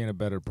focusing it? on being a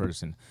better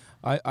person.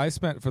 I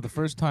spent, for the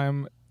first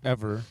time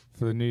ever,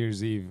 for the New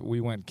Year's Eve,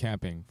 we went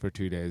camping for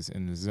 2 days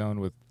in a zone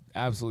with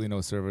absolutely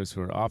no service.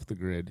 We were off the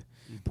grid.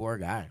 You poor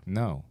guy.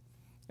 No.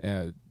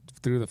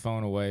 Threw the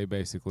phone away,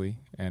 basically,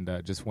 and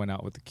just went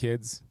out with the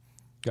kids.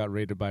 Got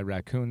raided by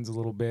raccoons a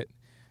little bit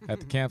at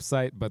the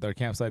campsite, but our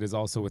campsite is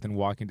also within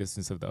walking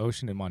distance of the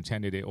ocean in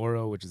Montaña de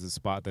Oro, which is a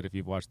spot that if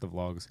you've watched the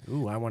vlogs,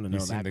 Ooh, I want to know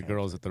you've seen that. the guy.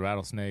 girls at the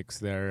rattlesnakes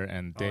there,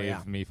 and Dave,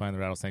 yeah. me find the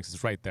rattlesnakes.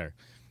 It's right there,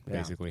 Yeah.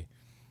 basically.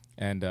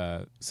 And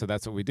so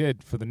that's what we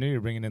did for the New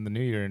Year, bringing in the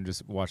New Year and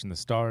just watching the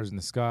stars in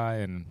the sky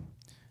and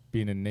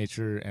being in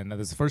nature. And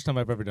that's the first time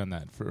I've ever done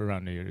that for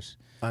around New Year's.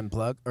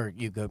 Unplug, or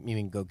you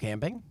mean go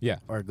camping? Yeah.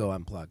 Or go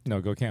unplug? No,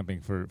 go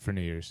camping for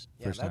New Year's,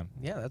 Yeah, first time.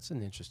 Yeah, that's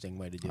an interesting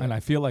way to do And it. I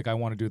feel like I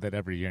want to do that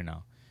every year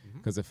now Mm-hmm.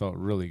 because it felt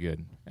really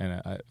good. And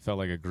I felt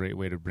like a great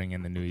way to bring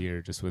in the new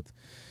year just with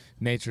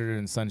nature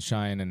and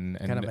sunshine and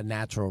Kind of a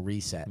natural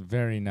reset.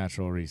 very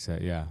natural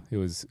reset. Yeah, it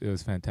was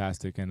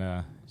fantastic. And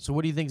So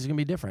what do you think is going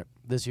to be different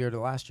this year to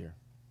last year?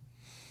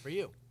 For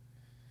you.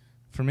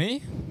 for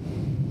me,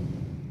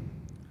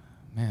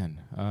 man,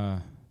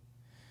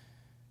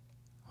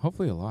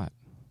 hopefully a lot.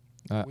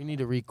 We need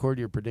to record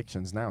your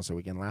predictions now so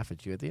we can laugh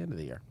at you at the end of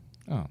the year.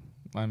 Oh,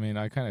 I mean,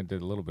 I kind of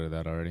did a little bit of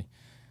that already.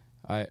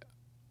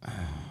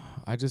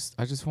 I just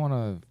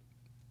want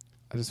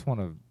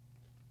to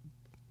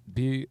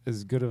be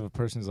as good of a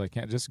person as I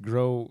can. Just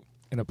grow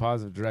in a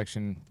positive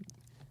direction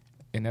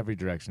in every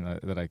direction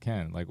that I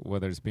can. Like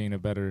whether it's being a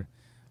better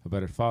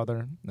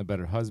father, a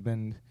better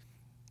husband,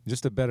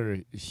 just a better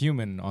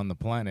human on the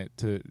planet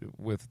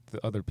with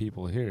the other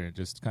people here.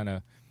 Just kind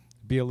of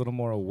be a little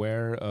more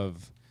aware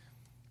of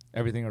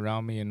everything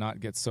around me and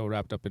not get so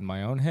wrapped up in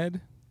my own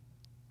head,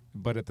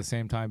 but at the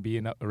same time be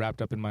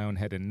wrapped up in my own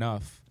head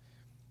enough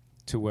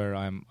to where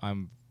I'm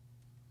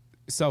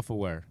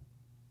self-aware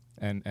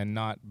and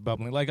not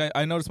bubbling. Like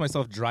I notice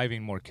myself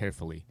driving more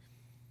carefully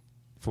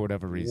for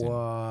whatever reason.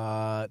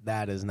 What?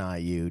 That is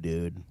not you,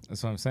 dude.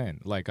 That's what I'm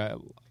saying. Like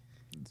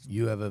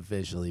You have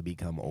officially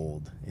become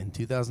old. In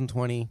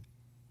 2020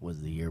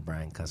 was the year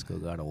Brian Cusco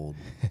got old.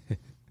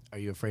 Are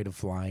you afraid of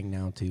flying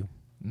now, too?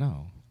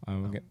 no,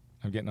 I'm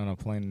getting on a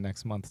plane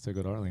next month to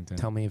go to Arlington.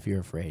 Tell me if you're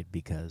afraid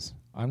because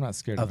I'm not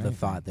scared of the anything.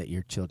 thought that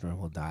your children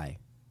will die.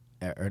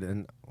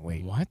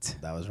 Wait, What?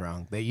 that was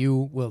wrong. That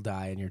you will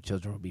die and your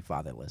children will be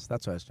fatherless.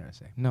 That's what I was trying to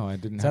say. No, I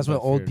didn't. So that's have what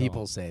that fear old at people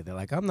all. say. They're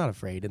like, I'm not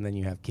afraid. And then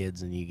you have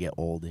kids and you get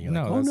old and you're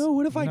No, like, oh that's- no,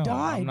 what if I no,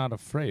 die? I'm not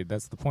afraid.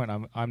 That's the point.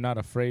 I'm not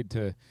afraid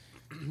to.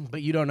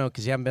 But you don't know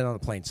because you haven't been on the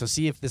plane. So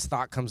see if this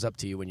thought comes up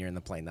to you when you're in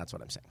the plane. That's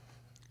what I'm saying.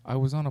 I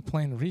was on a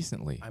plane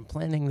recently. I'm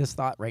planning this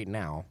thought right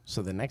now.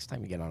 So the next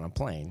time you get on a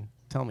plane,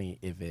 tell me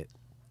if it.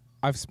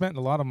 I've spent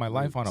a lot of my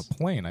life on a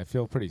plane. I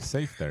feel pretty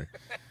safe there.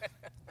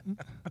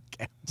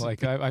 Okay.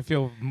 Like I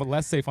feel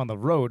less safe on the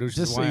road, which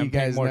Just is so why you I'm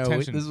paying guys more know,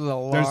 attention. this is a There's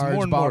large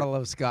more and more- bottle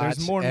of scotch.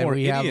 There's more and and more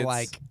we have idiots.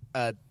 like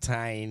a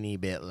tiny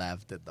bit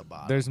left at the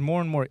bottom. There's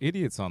more and more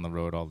idiots on the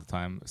road all the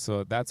time,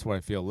 so that's where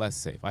I feel less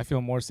safe. I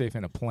feel more safe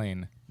in a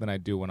plane than I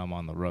do when I'm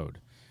on the road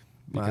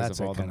Well, because that's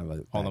of a all kind the of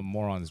a- all that the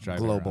morons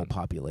driving global around.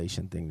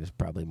 population thing. There's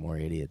probably more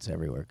idiots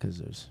everywhere because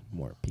there's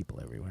more people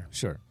everywhere.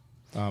 Sure.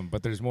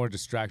 But there's more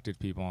distracted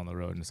people on the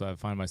road, and so I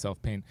find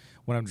myself paying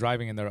when I'm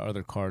driving and there are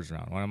other cars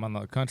around. When I'm on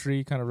the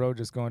country kind of road,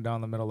 just going down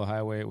the middle of the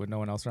highway with no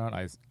one else around,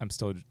 I'm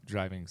still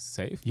driving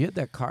safe. You had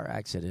that car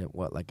accident,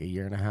 what, like a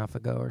year and a half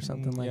ago or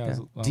something like yeah, it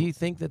that? was- Do you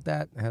think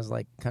that has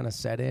like kind of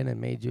set in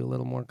and made you a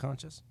little more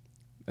conscious?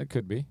 It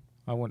could be.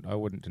 I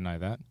wouldn't deny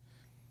that.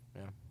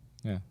 Yeah.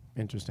 Yeah.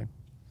 Interesting.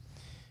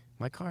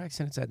 My car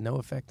accidents had no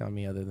effect on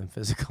me other than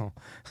physical.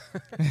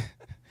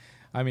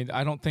 I mean,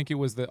 I don't think it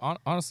was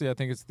honestly, I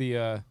think it's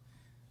the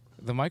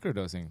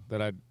microdosing that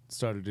I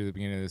started to do at the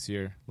beginning of this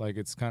year. Like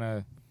it's kind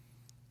of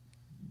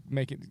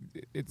making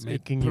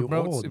you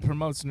old. It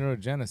promotes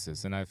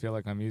neurogenesis, and I feel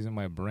like I'm using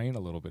my brain a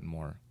little bit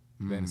more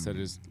than instead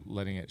Hmm. of just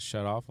letting it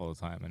shut off all the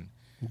time. And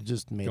You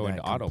just made Go that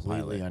into completely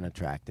autopilot.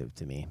 unattractive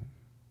to me,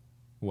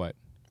 what?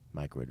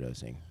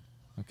 microdosing.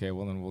 Okay,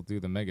 well then we'll do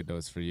the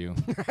megadose for you.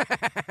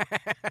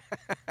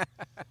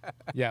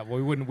 Yeah,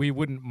 well, we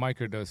wouldn't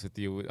microdose with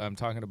you. I'm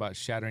talking about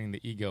shattering the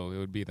ego. It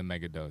would be the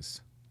megadose.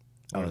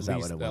 Oh, Or is at that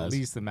least, what it At was?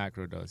 least the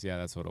macrodose. Yeah,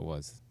 that's what it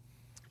was.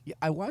 Yeah,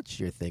 I watched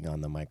your thing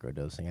on the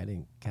microdosing. I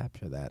didn't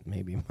capture that.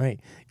 Maybe my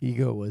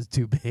ego was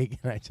too big,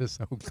 and I just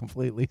so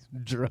completely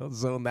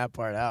zoned that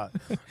part out.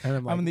 And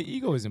I'm like, I mean, the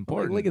ego is I'm like,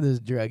 important. look at this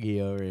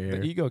druggie over here.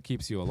 The ego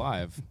keeps you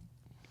alive.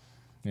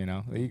 You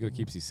know, the ego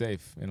keeps you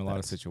safe in a lot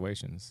of That's-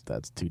 situations.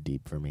 That's too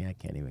deep for me. I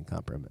can't even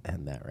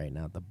comprehend that right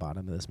now. At the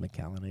bottom of this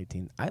Macallan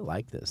 18. I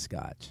like this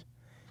scotch.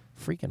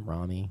 Freaking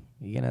Rami.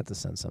 You're going to have to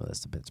send some of this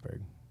to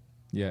Pittsburgh.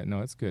 Yeah,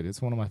 no, it's good.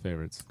 It's one of my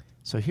favorites.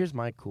 So here's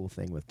my cool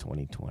thing with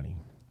 2020.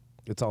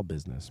 It's all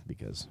business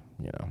because,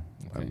 I'm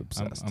Okay.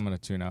 obsessed. I'm going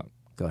to tune out.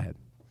 Go ahead.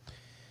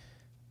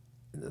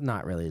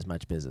 Not really as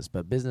much business,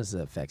 but business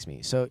affects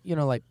me. So,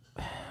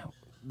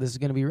 this is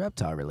going to be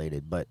reptile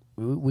related, but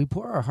we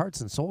pour our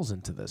hearts and souls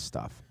into this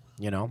stuff,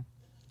 And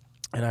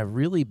I've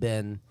really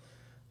been,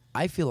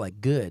 I feel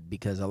like, good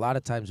because a lot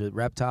of times with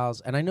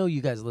reptiles, and I know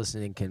you guys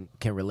listening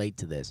can relate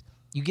to this,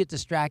 you get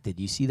distracted.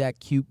 You see that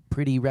cute,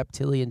 pretty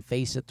reptilian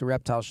face at the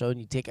reptile show,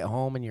 and you take it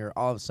home, and you're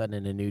all of a sudden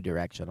in a new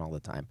direction all the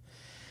time.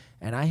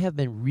 And I have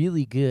been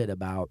really good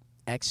about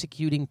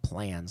executing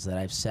plans that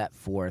I've set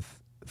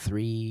forth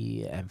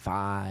 3 and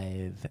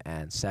 5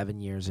 and 7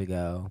 years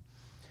ago,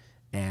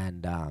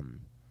 and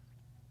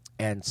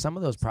some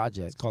of those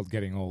projects. It's called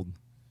getting old.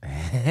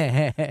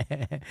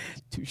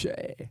 Touche.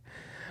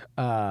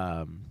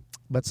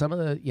 But some of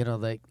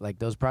the, like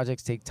those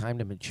projects take time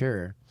to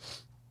mature.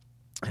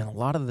 And a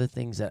lot of the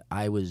things that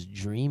I was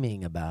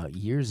dreaming about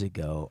years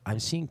ago, I'm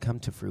seeing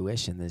come to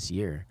fruition this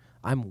year.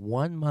 I'm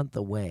 1 month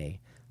away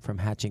from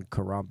hatching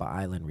Karamba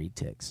Island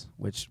retics,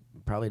 which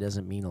probably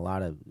doesn't mean a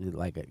lot of,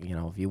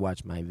 if you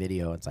watch my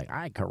video, it's like,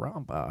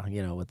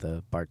 Karamba, with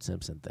the Bart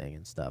Simpson thing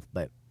and stuff.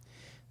 But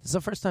it's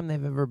the first time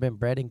they've ever been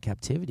bred in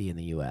captivity in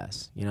the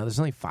U.S. There's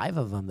only 5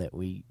 of them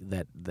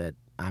that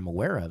I'm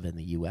aware of in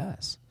the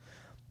U.S.,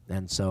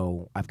 and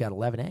so I've got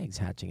 11 eggs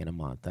hatching in a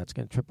month. That's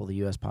going to triple the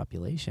U.S.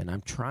 population. I'm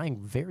trying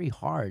very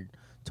hard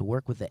to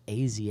work with the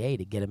AZA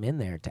to get them in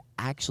there to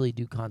actually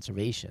do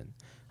conservation.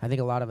 I think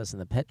a lot of us in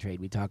the pet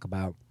trade, we talk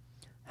about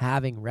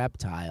having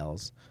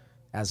reptiles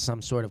as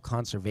some sort of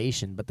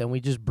conservation, but then we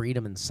just breed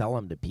them and sell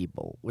them to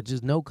people, which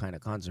is no kind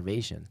of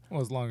conservation.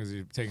 Well, as long as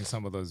you're taking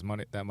some of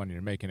that money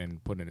you're making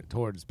and putting it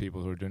towards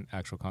people who are doing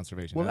actual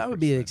conservation. Well, that would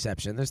be an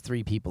exception. There's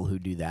 3 people who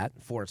do that.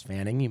 Forrest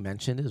Fanning, you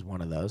mentioned, is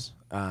one of those.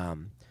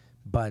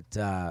 But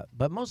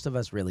most of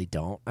us really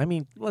don't. I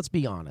mean, let's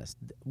be honest.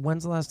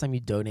 When's the last time you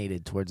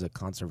donated towards a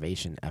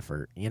conservation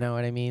effort? You know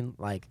what I mean?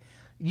 Like,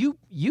 you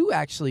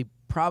actually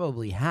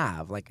probably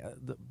have.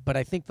 But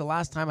I think the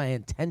last time I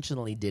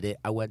intentionally did it,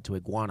 I went to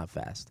Iguana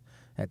Fest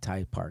at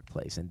Tide Park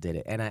Place and did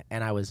it.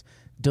 And I was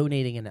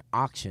donating in an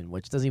auction,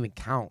 which doesn't even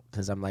count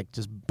because I'm like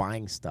just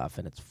buying stuff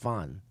and it's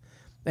fun.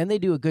 And they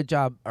do a good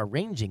job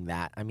arranging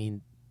that. I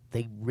mean,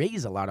 they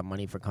raise a lot of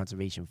money for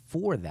conservation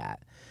for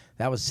that.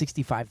 That was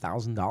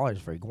 $65,000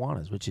 for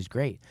iguanas, which is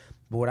great.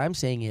 But what I'm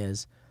saying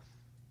is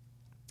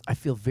I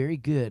feel very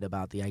good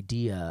about the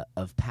idea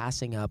of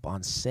passing up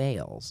on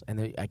sales.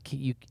 And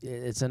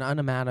it's an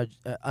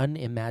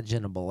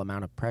unimaginable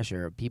amount of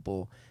pressure of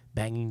people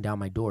banging down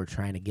my door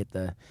trying to get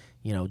the,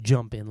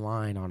 jump in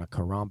line on a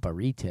Karamba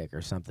retic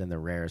or something, the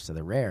rarest of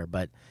the rare.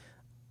 But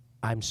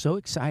I'm so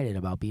excited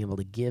about being able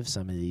to give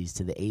some of these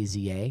to the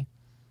AZA.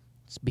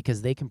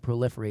 Because they can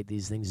proliferate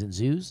these things in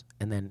zoos,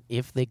 and then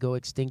if they go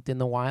extinct in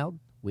the wild,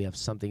 we have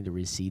something to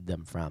reseed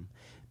them from.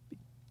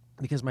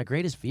 Because my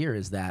greatest fear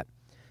is that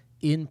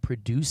in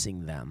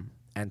producing them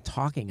and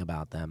talking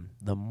about them,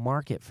 the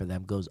market for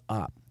them goes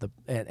up.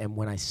 And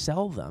when I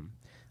sell them,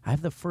 I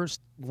have the first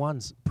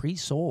ones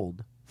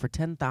pre-sold for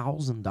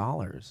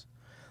 $10,000.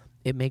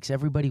 It makes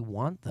everybody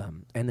want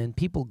them. And then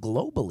people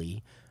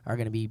globally are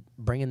going to be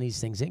bringing these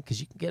things in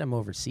because you can get them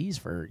overseas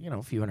for,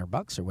 a few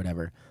 $100 or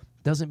whatever.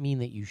 Doesn't mean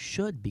that you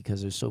should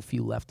because there's so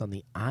few left on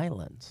the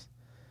islands,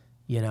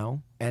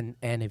 And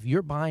if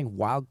you're buying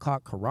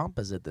wild-caught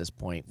Karampas at this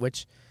point,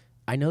 which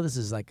I know this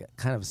is like a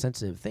kind of a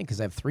sensitive thing because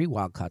I have 3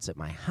 wild-caughts at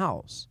my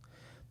house,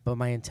 but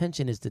my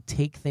intention is to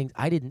take things.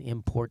 I didn't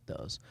import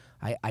those.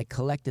 I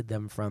collected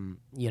them from,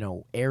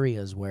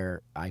 areas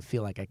where I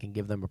feel like I can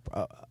give them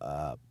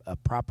a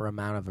proper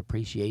amount of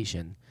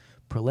appreciation,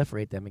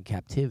 proliferate them in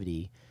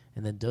captivity,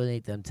 and then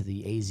donate them to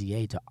the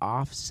AZA to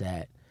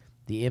offset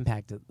the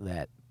impact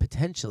that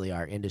potentially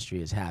our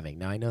industry is having.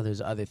 Now, I know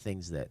there's other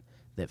things that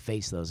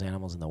face those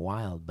animals in the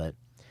wild, but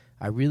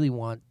I really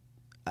want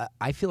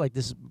I feel like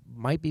this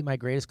might be my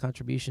greatest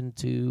contribution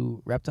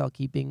to reptile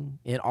keeping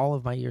in all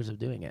of my years of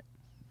doing it.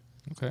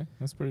 Okay,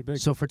 that's pretty big.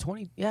 So for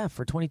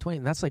 2020,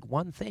 and that's like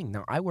one thing.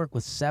 Now, I work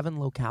with 7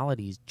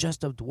 localities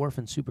just of dwarf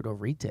and super dwarf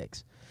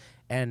retics,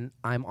 and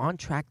I'm on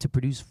track to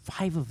produce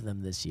 5 of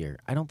them this year.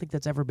 I don't think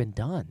that's ever been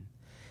done.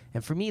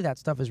 And for me, that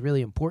stuff is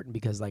really important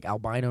because, like,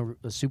 albino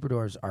super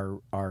dwarfs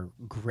are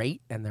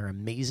great and they're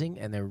amazing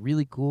and they're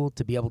really cool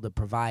to be able to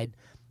provide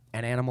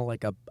an animal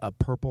like a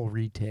purple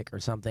retic or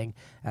something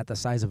at the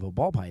size of a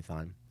ball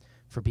python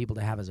for people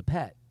to have as a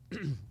pet.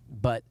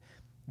 But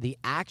the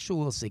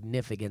actual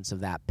significance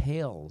of that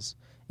pales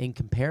in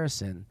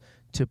comparison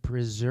to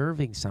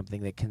preserving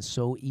something that can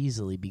so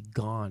easily be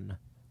gone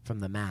from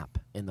the map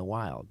in the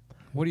wild.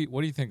 What do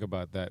you think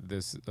about that?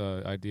 This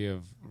idea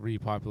of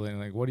repopulating,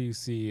 like, what do you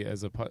see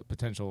as a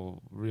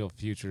potential real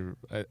future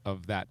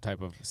of that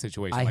type of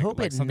situation? I hope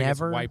it something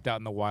never gets wiped out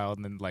in the wild,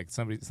 and then like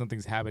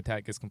something's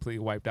habitat gets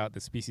completely wiped out,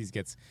 the species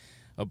gets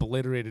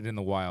obliterated in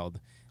the wild,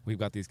 we've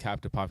got these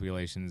captive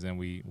populations, and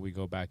we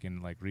go back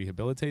and like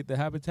rehabilitate the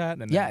habitat.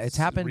 And Yeah, then it's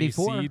happened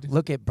before. reseed.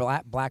 Look at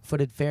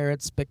black-footed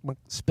ferrets,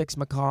 Spix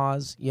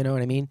macaws, you know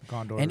what I mean?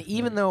 Condor, And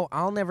even right. though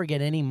I'll never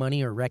get any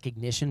money or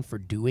recognition for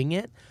doing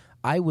it,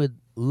 I would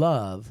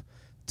love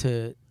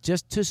to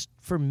just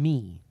for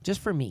me,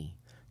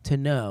 to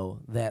know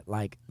that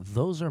like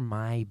those are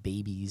my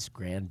babies,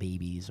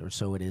 grandbabies, or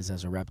so it is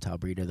as a reptile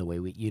breeder, the way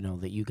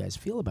that you guys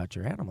feel about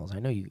your animals. I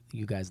know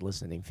you guys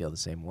listening feel the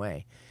same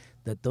way,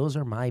 that those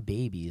are my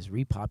babies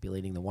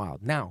repopulating the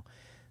wild. Now,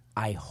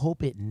 I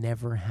hope it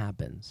never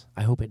happens.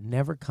 I hope it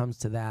never comes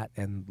to that,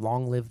 and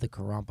long live the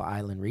Karumpa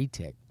Island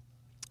retic.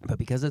 But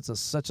because it's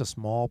such a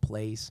small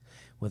place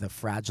with a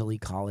fragile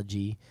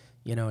ecology,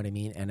 you know what I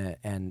mean?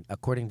 And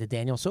according to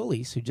Daniel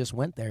Solis, who just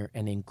went there,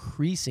 an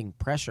increasing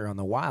pressure on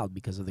the wild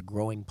because of the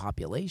growing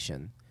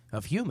population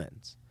of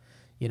humans.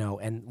 You know,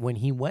 and when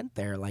he went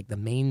there, like the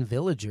main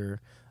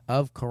villager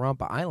of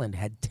Karumpa Island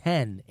had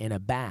 10 in a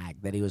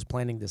bag that he was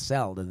planning to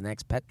sell to the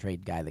next pet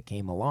trade guy that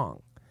came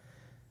along.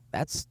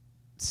 That's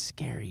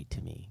scary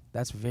to me.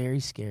 That's very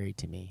scary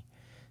to me.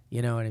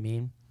 You know what I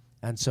mean?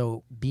 And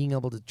so being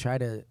able to try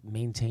to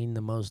maintain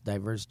the most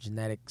diverse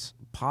genetics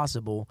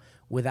possible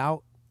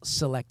without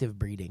selective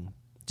breeding,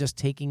 just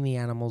taking the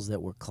animals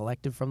that were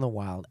collected from the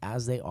wild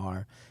as they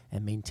are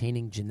and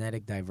maintaining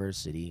genetic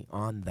diversity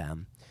on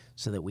them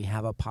so that we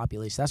have a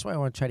population. That's why I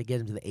want to try to get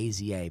into the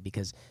AZA,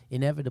 because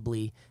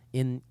inevitably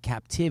in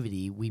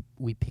captivity we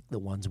pick the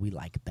ones we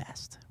like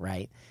best,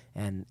 right?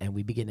 And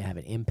we begin to have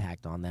an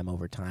impact on them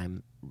over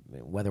time,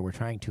 whether we're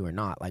trying to or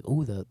not. Like,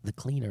 ooh, the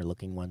cleaner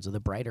looking ones, or the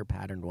brighter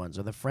patterned ones,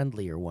 or the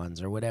friendlier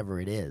ones, or whatever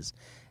it is.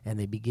 And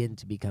they begin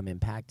to become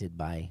impacted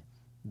by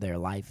their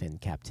life in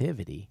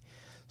captivity.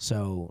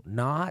 So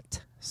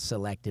not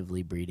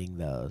selectively breeding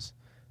those,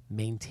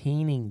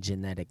 maintaining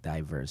genetic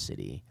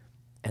diversity,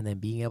 and then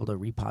being able to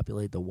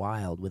repopulate the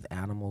wild with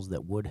animals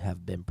that would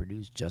have been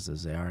produced just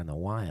as they are in the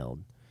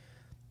wild.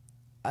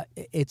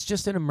 It's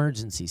just an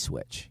emergency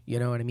switch, you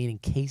know what I mean, in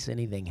case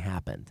anything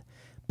happened.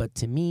 But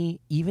to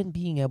me, even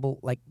being able,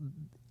 like,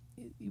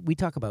 we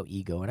talk about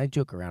ego, and I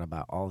joke around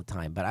about all the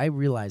time, but I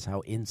realize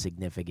how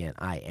insignificant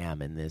I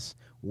am in this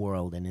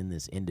world and in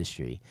this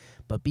industry.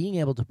 But being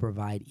able to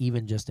provide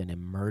even just an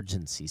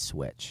emergency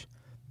switch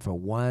for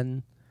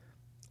one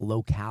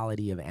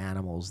locality of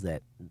animals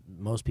that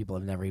most people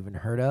have never even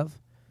heard of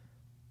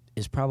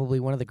is probably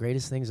one of the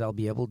greatest things I'll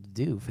be able to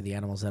do for the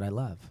animals that I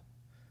love.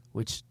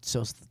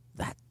 So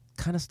that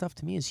kind of stuff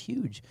to me is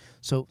huge.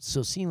 So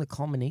seeing the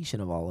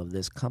culmination of all of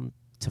this come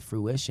to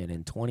fruition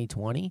in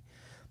 2020,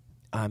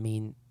 I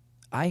mean,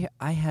 I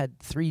had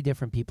 3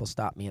 different people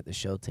stop me at the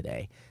show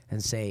today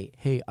and say,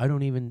 hey, I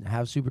don't even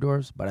have super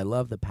dwarfs, but I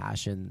love the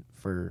passion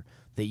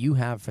that you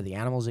have for the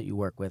animals that you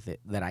work with,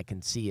 that I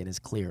can see and is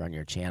clear on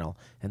your channel,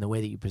 and the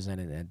way that you present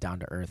it in a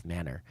down-to-earth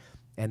manner.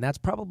 And that's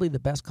probably the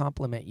best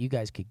compliment you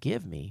guys could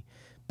give me,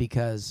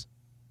 because,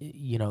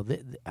 you know,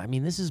 I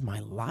mean, this is my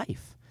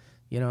life.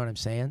 You know what I'm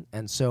saying?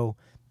 And so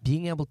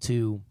being able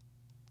to,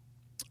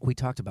 we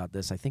talked about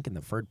this, I think, in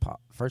the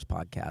first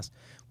podcast,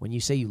 when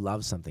you say you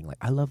love something, like,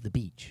 I love the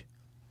beach.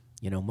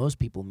 You know, most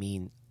people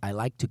mean I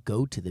like to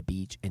go to the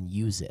beach and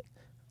use it,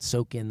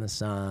 soak in the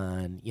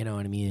sun, you know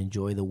what I mean,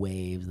 enjoy the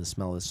waves, the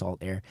smell of the salt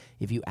air.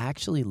 If you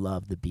actually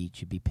love the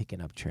beach, you'd be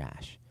picking up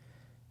trash.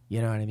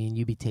 You know what I mean?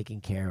 You'd be taking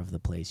care of the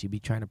place. You'd be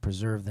trying to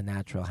preserve the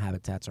natural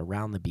habitats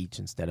around the beach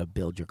instead of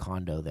build your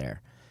condo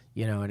there.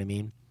 You know what I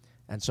mean?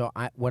 And so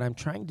what I'm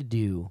trying to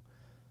do,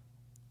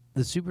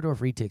 the Super Dwarf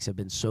retics have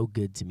been so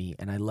good to me,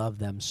 and I love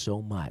them so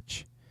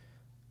much.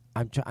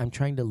 I'm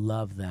trying to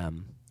love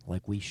them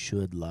like we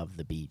should love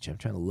the beach. I'm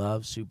trying to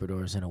love Super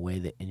Dwarfs in a way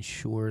that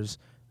ensures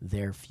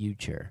their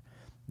future.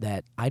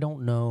 That I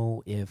don't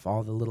know if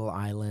all the little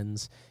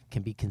islands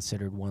can be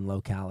considered one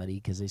locality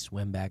because they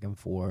swim back and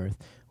forth,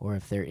 or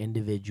if they're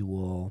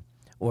individual,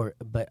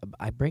 but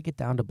I break it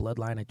down to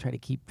bloodline. I try to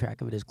keep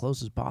track of it as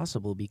close as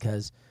possible,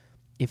 because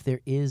if there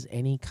is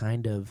any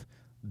kind of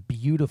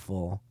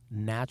beautiful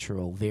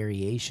natural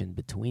variation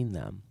between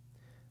them,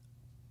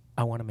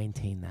 I want to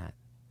maintain that.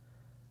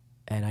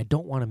 And I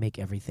don't want to make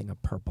everything a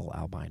purple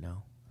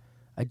albino.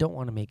 I don't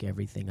want to make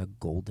everything a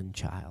golden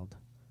child.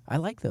 I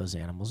like those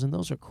animals, and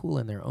those are cool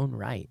in their own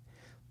right.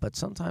 But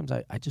sometimes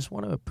I just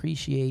want to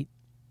appreciate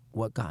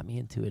what got me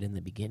into it in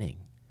the beginning.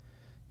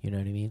 You know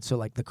what I mean? So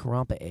like the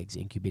Karumpa eggs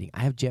incubating.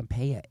 I have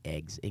Jampea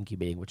eggs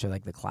incubating, which are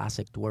like the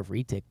classic dwarf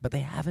retic, but they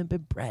haven't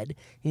been bred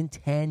in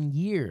 10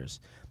 years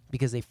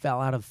because they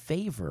fell out of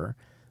favor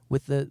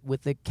with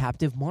the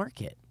captive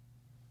market.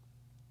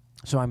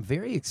 So I'm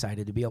very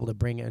excited to be able to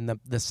bring in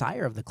the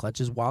sire of the clutch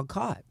is wild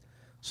caught.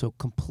 So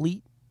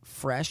complete,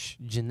 fresh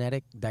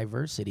genetic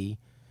diversity.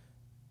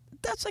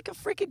 That's like a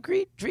freaking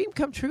great dream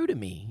come true to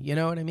me. You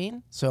know what I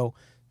mean? So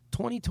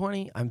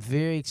 2020, I'm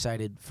very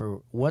excited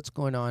for what's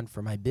going on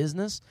for my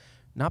business.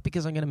 Not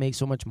because I'm going to make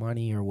so much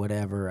money or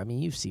whatever. I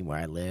mean, you've seen where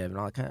I live and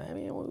all that kind of, I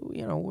mean,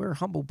 you know, we're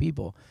humble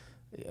people,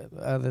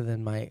 other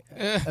than my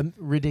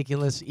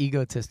ridiculous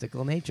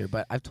egotistical nature.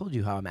 But I've told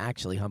you how I'm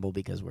actually humble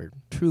because we're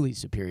truly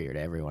superior to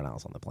everyone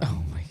else on the planet.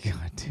 Oh, my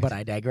God, dude. But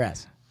I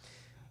digress.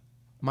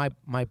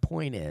 My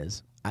point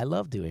is, I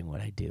love doing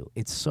what I do.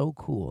 It's so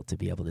cool to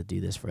be able to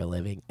do this for a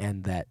living,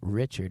 and that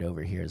Richard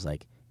over here is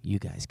like, you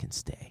guys can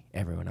stay.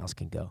 Everyone else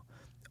can go.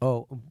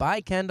 Oh,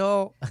 bye,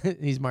 Kendall.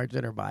 He's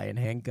marching her by in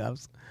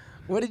handcuffs.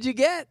 What did you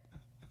get?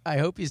 I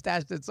hope you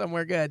stashed it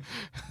somewhere good.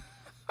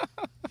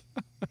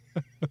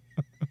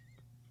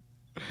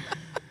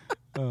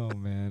 Oh,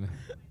 man.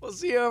 We'll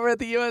see you over at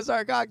the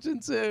USARK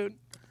auction soon.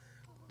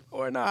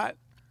 Or not.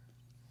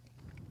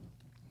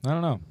 I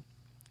don't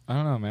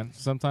know, man.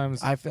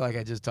 Sometimes I feel like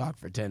I just talked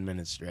for 10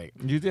 minutes straight.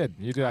 you did.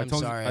 I'm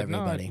sorry,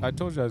 everybody. I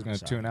told you I was going to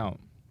Sorry. tune out.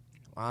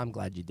 I'm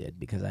glad you did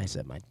because I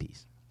said my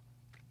piece.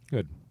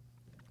 Good.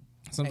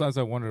 Sometimes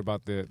I wonder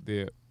about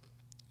the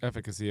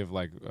efficacy of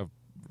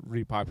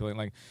repopulating.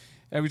 Like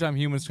every time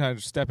humans try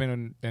to step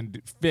in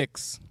and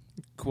fix,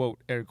 quote,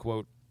 air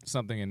quote,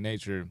 something in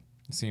nature,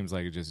 it seems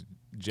like it just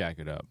jack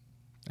it up.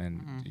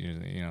 And,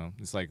 you know,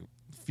 it's like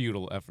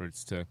futile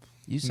efforts to...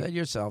 You said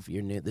yourself,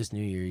 this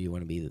new year, you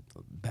want to be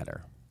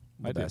better,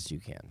 the I do. best you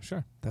can.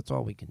 Sure. That's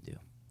all we can do.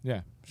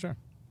 Yeah, sure.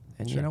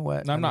 And Sure. you know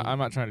what? No, I'm I not. mean, I'm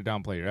not trying to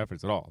downplay your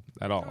efforts at all.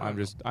 No. I'm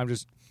just. I'm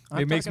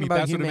it makes talking me. about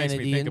That's what it makes me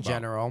humanity think in about.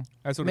 general.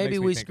 That's what it Maybe makes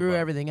me we think screw about.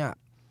 everything up,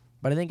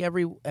 but I think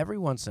every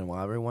once in a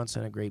while, every once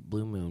in a great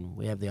blue moon,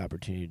 we have the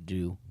opportunity to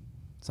do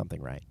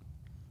something right.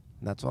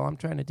 And that's all I'm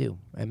trying to do.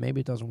 And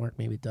maybe it doesn't work.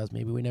 Maybe it does.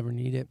 Maybe we never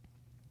need it.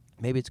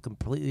 Maybe it's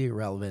completely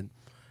irrelevant.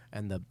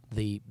 And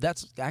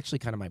that's actually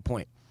kind of my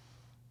point.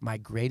 My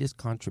greatest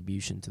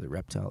contribution to the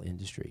reptile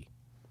industry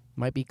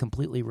might be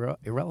completely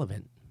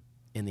irrelevant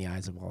in the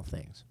eyes of all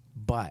things.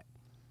 But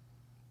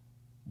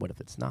what if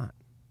it's not?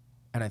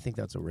 And I think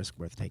that's a risk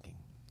worth taking.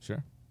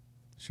 Sure.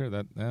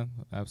 That. Yeah,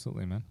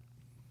 absolutely, man.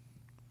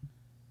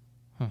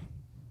 Huh.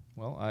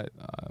 Well, I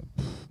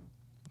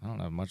don't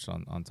have much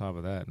on top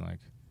of that. Like,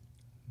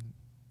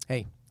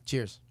 Hey,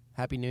 cheers.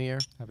 Happy New Year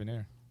Happy New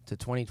Year. to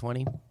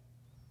 2020.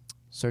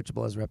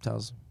 Searchable as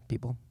reptiles,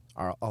 people.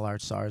 All our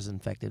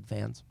SARS-infected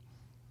fans.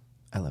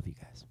 I love you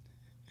guys.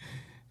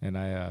 And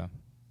I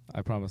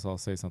promise I'll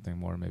say something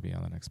more maybe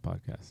on the next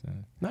podcast.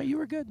 No, you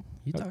were good.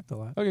 You talked a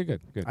lot. Okay,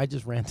 good. I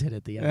just ranted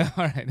at the end.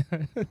 All right.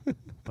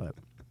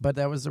 But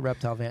that was the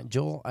reptile van.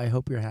 Joel, I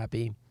hope you're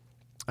happy.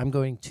 I'm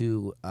going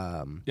to...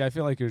 Yeah, I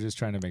feel like you're just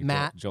trying to make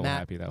Matt, Joel Matt,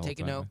 happy that whole take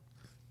a time. note.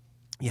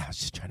 Yeah, I was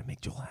just trying to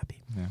make Joel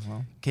happy. Yeah,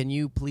 well, Can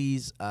you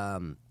please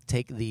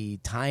take the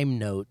time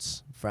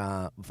notes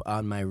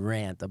on my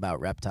rant about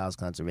reptiles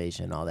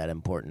conservation, all that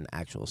important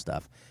actual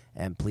stuff,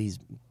 and please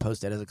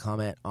post it as a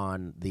comment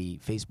on the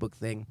Facebook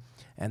thing.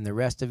 And the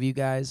rest of you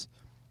guys,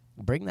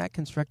 bring that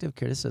constructive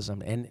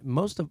criticism. And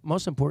most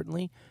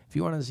importantly, if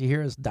you want to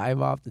hear us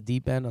dive off the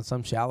deep end on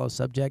some shallow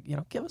subject,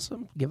 give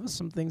us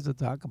some things to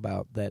talk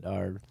about that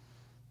are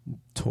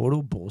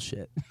total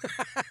bullshit.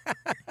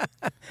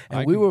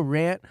 And we will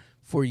rant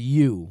for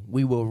you.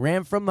 We will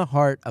rant from the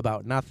heart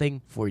about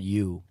nothing for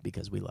you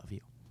because we love you.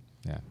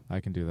 yeah, I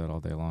can do that all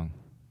day long.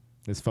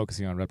 This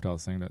focusing on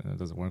reptiles thing that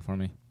doesn't work for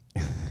me.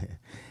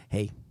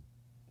 Hey,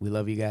 we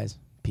love you guys.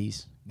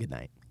 Peace. Good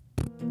night.